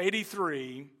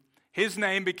 1883, his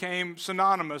name became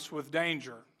synonymous with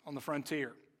danger on the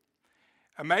frontier.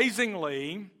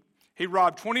 Amazingly, he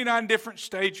robbed 29 different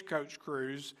stagecoach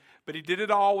crews, but he did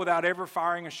it all without ever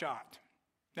firing a shot.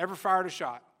 Never fired a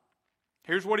shot.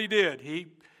 Here's what he did.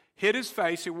 He hid his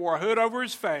face. He wore a hood over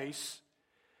his face.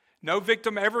 No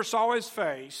victim ever saw his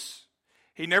face.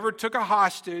 He never took a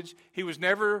hostage. He was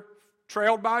never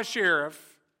trailed by a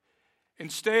sheriff.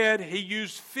 Instead, he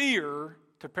used fear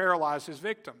to paralyze his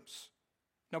victims.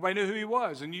 Nobody knew who he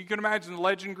was. And you can imagine the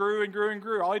legend grew and grew and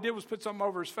grew. All he did was put something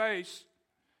over his face.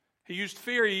 He used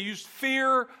fear. He used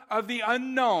fear of the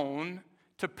unknown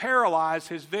to paralyze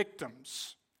his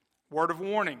victims. Word of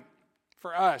warning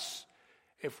for us.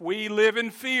 If we live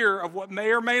in fear of what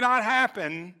may or may not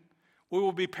happen, we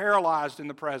will be paralyzed in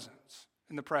the present.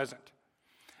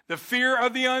 The fear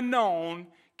of the unknown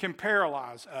can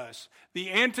paralyze us. The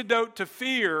antidote to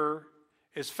fear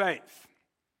is faith.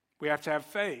 We have to have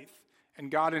faith in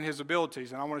God and his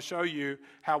abilities. And I want to show you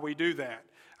how we do that.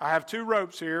 I have two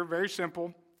ropes here, very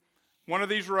simple. One of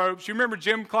these ropes, you remember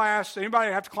gym class?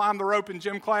 Anybody have to climb the rope in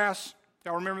gym class?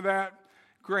 Y'all remember that?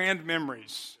 Grand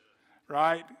memories,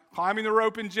 right? Climbing the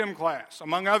rope in gym class,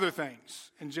 among other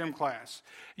things in gym class.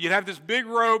 You'd have this big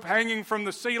rope hanging from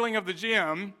the ceiling of the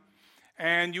gym,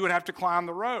 and you would have to climb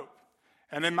the rope.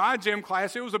 And in my gym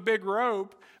class, it was a big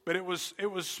rope, but it was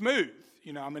smooth.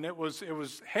 You know, I mean, it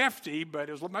was hefty, but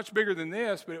it was much bigger than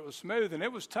this, but it was smooth, and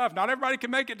it was tough. Not everybody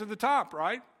could make it to the top,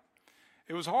 right?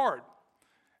 It was hard.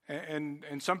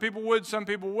 And some people would, some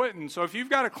people wouldn't. So if you've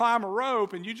got to climb a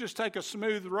rope and you just take a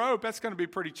smooth rope, that's going to be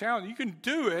pretty challenging. You can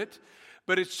do it,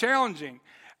 but it's challenging.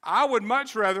 I would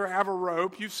much rather have a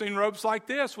rope. You've seen ropes like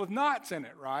this with knots in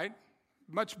it, right?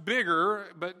 Much bigger,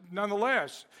 but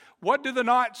nonetheless. What do the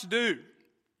knots do?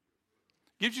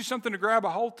 Gives you something to grab a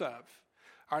hold of.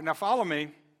 All right, now follow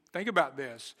me. Think about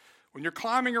this. When you're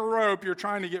climbing a rope, you're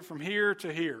trying to get from here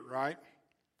to here, right?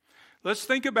 Let's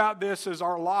think about this as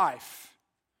our life.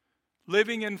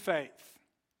 Living in faith.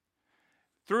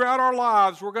 Throughout our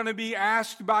lives, we're going to be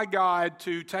asked by God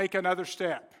to take another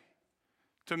step,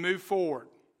 to move forward.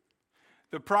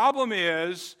 The problem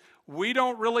is, we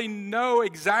don't really know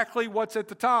exactly what's at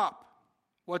the top,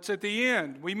 what's at the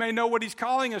end. We may know what He's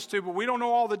calling us to, but we don't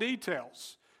know all the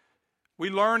details. We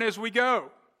learn as we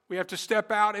go. We have to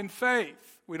step out in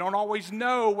faith. We don't always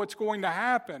know what's going to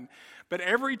happen. But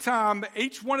every time,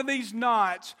 each one of these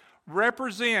knots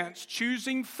represents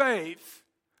choosing faith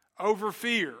over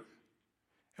fear.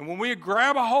 And when we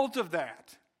grab a hold of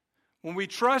that, when we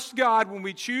trust God, when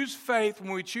we choose faith,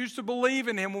 when we choose to believe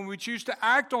in Him, when we choose to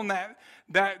act on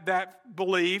that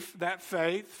belief, that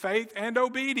faith and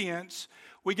obedience,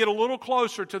 we get a little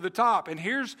closer to the top. And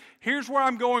here's where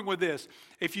I'm going with this.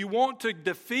 If you want to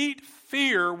defeat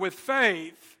fear with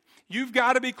faith, you've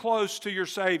got to be close to your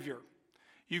Savior.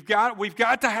 We've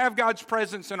got to have God's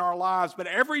presence in our lives. But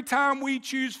every time we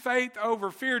choose faith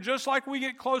over fear, just like we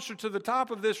get closer to the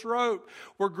top of this rope,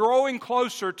 we're growing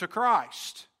closer to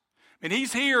Christ. And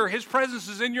He's here. His presence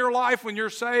is in your life when you're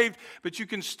saved, but you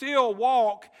can still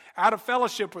walk out of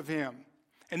fellowship with Him.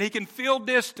 And He can feel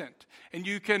distant, and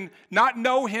you can not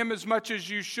know Him as much as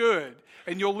you should.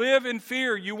 And you'll live in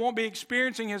fear. You won't be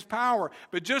experiencing His power.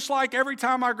 But just like every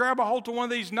time I grab a hold to one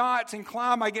of these knots and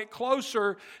climb, I get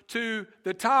closer to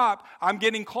the top. I'm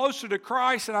getting closer to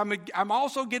Christ, and I'm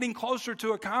also getting closer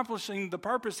to accomplishing the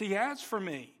purpose He has for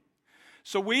me.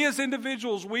 So we as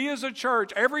individuals, we as a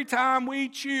church, every time we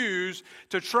choose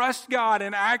to trust God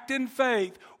and act in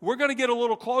faith, we're going to get a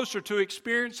little closer to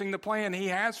experiencing the plan He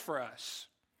has for us.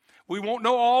 We won't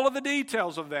know all of the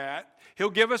details of that. He'll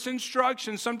give us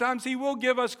instructions. Sometimes He will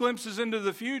give us glimpses into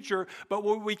the future. But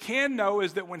what we can know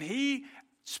is that when He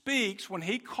speaks, when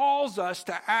He calls us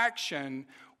to action,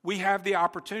 we have the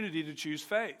opportunity to choose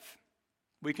faith.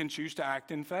 We can choose to act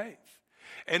in faith.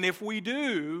 And if we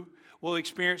do, we'll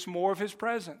experience more of His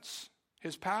presence,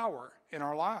 His power in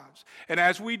our lives. And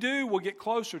as we do, we'll get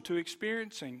closer to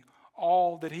experiencing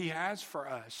all that He has for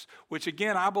us, which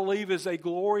again, I believe is a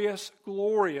glorious,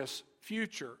 glorious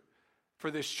future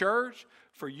for this church,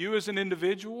 for you as an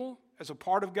individual, as a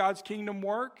part of God's kingdom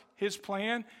work, His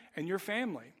plan, and your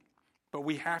family. But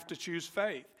we have to choose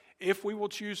faith. If we will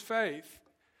choose faith,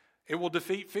 it will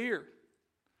defeat fear.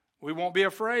 We won't be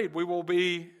afraid. We will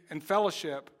be in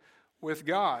fellowship with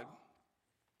God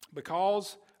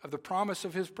because of the promise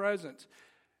of His presence.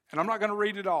 And I'm not going to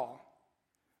read it all,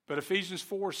 but Ephesians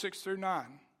 4:6-9,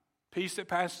 peace that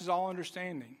passes all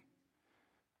understanding.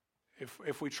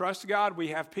 If we trust God, we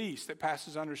have peace that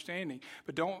passes understanding.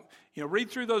 But don't,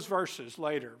 read through those verses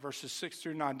later, verses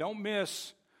 6-9. Don't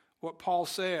miss what Paul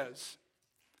says.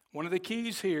 One of the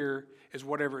keys here is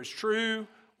whatever is true,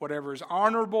 whatever is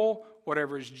honorable,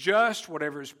 whatever is just,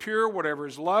 whatever is pure, whatever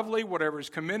is lovely, whatever is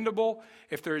commendable.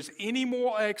 If there is any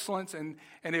moral excellence and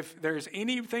if there is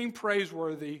anything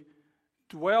praiseworthy,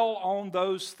 dwell on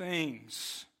those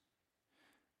things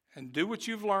and do what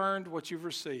you've learned, what you've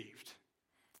received.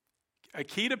 A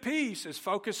key to peace is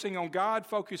focusing on God,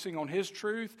 focusing on His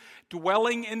truth,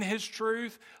 dwelling in His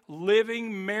truth,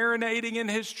 living, marinating in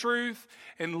His truth,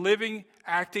 and living,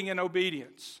 acting in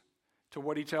obedience to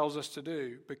what He tells us to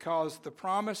do. Because the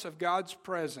promise of God's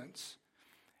presence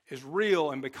is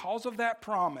real, and because of that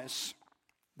promise,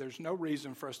 there's no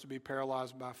reason for us to be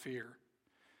paralyzed by fear.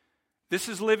 This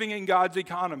is living in God's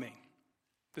economy.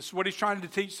 This is what He's trying to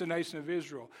teach the nation of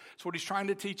Israel. It's what He's trying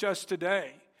to teach us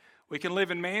today. We can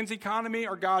live in man's economy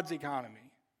or God's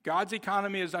economy. God's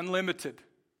economy is unlimited.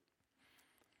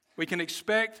 We can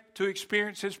expect to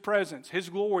experience His presence, His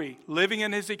glory, living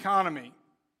in His economy.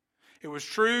 It was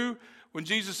true when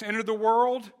Jesus entered the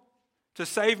world to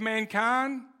save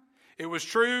mankind. It was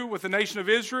true with the nation of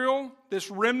Israel,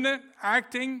 this remnant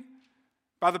acting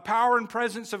by the power and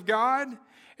presence of God.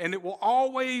 And it will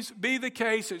always be the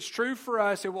case. It's true for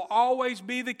us. It will always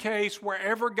be the case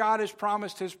wherever God has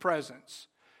promised His presence.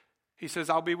 He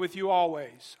says, I'll be with you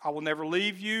always. I will never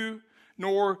leave you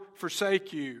nor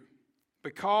forsake you.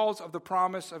 Because of the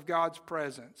promise of God's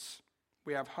presence,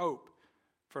 we have hope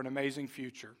for an amazing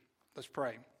future. Let's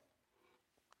pray.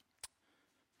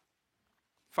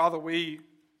 Father, we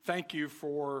thank you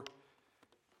for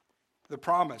the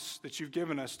promise that you've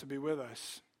given us to be with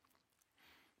us.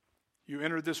 You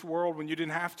entered this world when you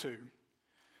didn't have to.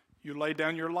 You laid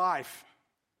down your life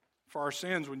for our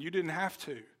sins when you didn't have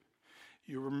to.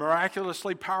 You were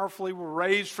miraculously, powerfully were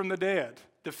raised from the dead,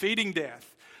 defeating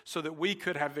death, so that we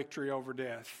could have victory over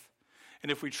death.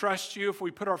 And if we trust you, if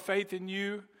we put our faith in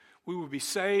you, we will be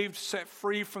saved, set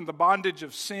free from the bondage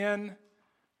of sin,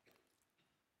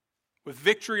 with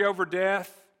victory over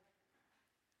death,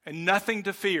 and nothing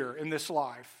to fear in this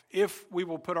life, if we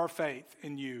will put our faith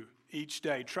in you each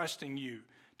day, trusting you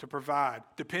to provide,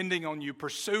 depending on you,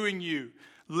 pursuing you,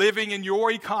 living in your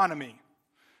economy,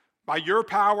 by your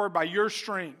power, by your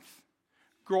strength,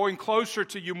 growing closer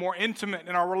to you, more intimate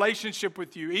in our relationship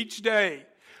with you. Each day,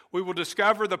 we will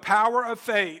discover the power of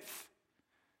faith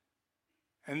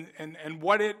and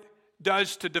what it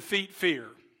does to defeat fear.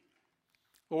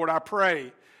 Lord, I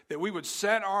pray that we would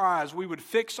set our eyes, we would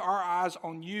fix our eyes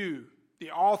on you,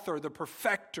 the author, the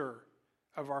perfecter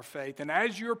of our faith. And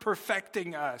as you're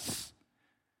perfecting us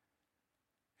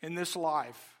in this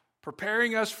life,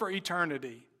 preparing us for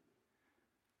eternity,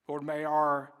 Lord, may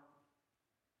our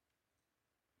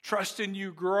trust in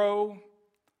you grow.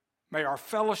 May our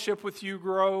fellowship with you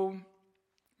grow.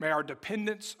 May our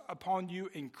dependence upon you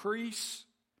increase.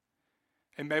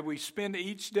 And may we spend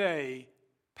each day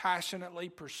passionately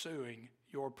pursuing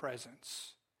your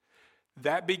presence.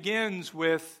 That begins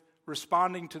with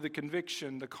responding to the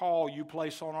conviction, the call you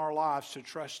place on our lives to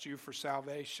trust you for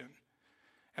salvation.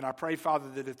 And I pray, Father,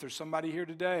 that if there's somebody here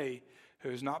today who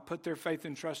has not put their faith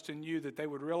and trust in you, that they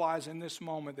would realize in this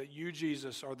moment that you,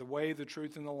 Jesus, are the way, the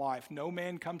truth, and the life. No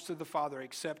man comes to the Father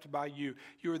except by you.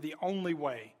 You are the only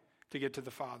way to get to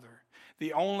the Father.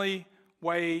 The only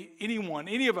way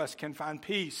any of us can find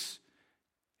peace,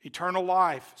 eternal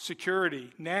life,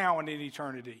 security, now and in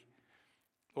eternity.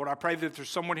 Lord, I pray that if there's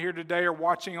someone here today or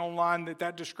watching online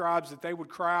that describes, that they would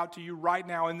cry out to you right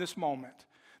now in this moment.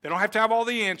 They don't have to have all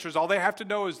the answers. All they have to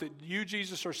know is that you,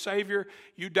 Jesus, are Savior.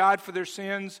 You died for their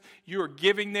sins. You are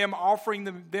giving them, offering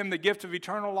them the gift of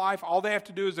eternal life. All they have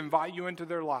to do is invite you into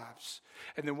their lives.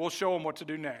 And then we'll show them what to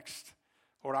do next.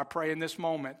 Lord, I pray in this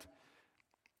moment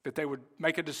that they would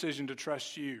make a decision to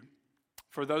trust you.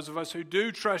 For those of us who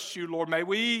do trust you, Lord, may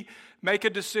we make a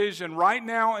decision right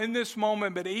now in this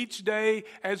moment, but each day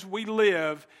as we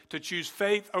live, to choose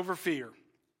faith over fear.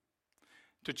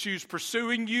 To choose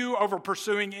pursuing you over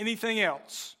pursuing anything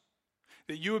else.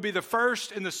 That you would be the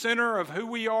first in the center of who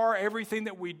we are, everything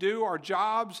that we do, our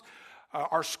jobs,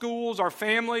 our schools, our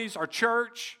families, our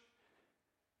church.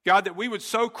 God, that we would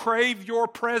so crave your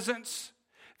presence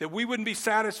that we wouldn't be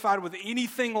satisfied with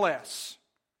anything less.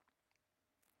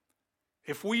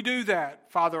 If we do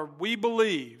that, Father, we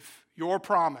believe your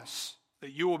promise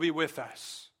that you will be with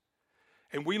us.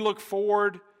 And we look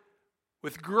forward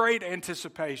with great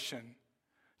anticipation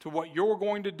to what you're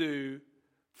going to do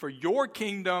for your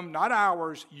kingdom, not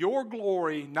ours, your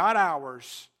glory, not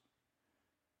ours,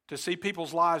 to see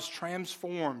people's lives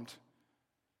transformed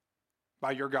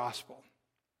by your gospel,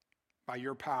 by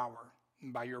your power,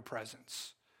 and by your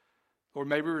presence. Lord,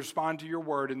 may we respond to your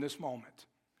word in this moment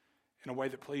in a way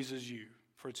that pleases you.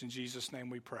 For it's in Jesus' name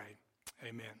we pray.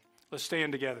 Amen. Let's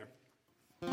stand together.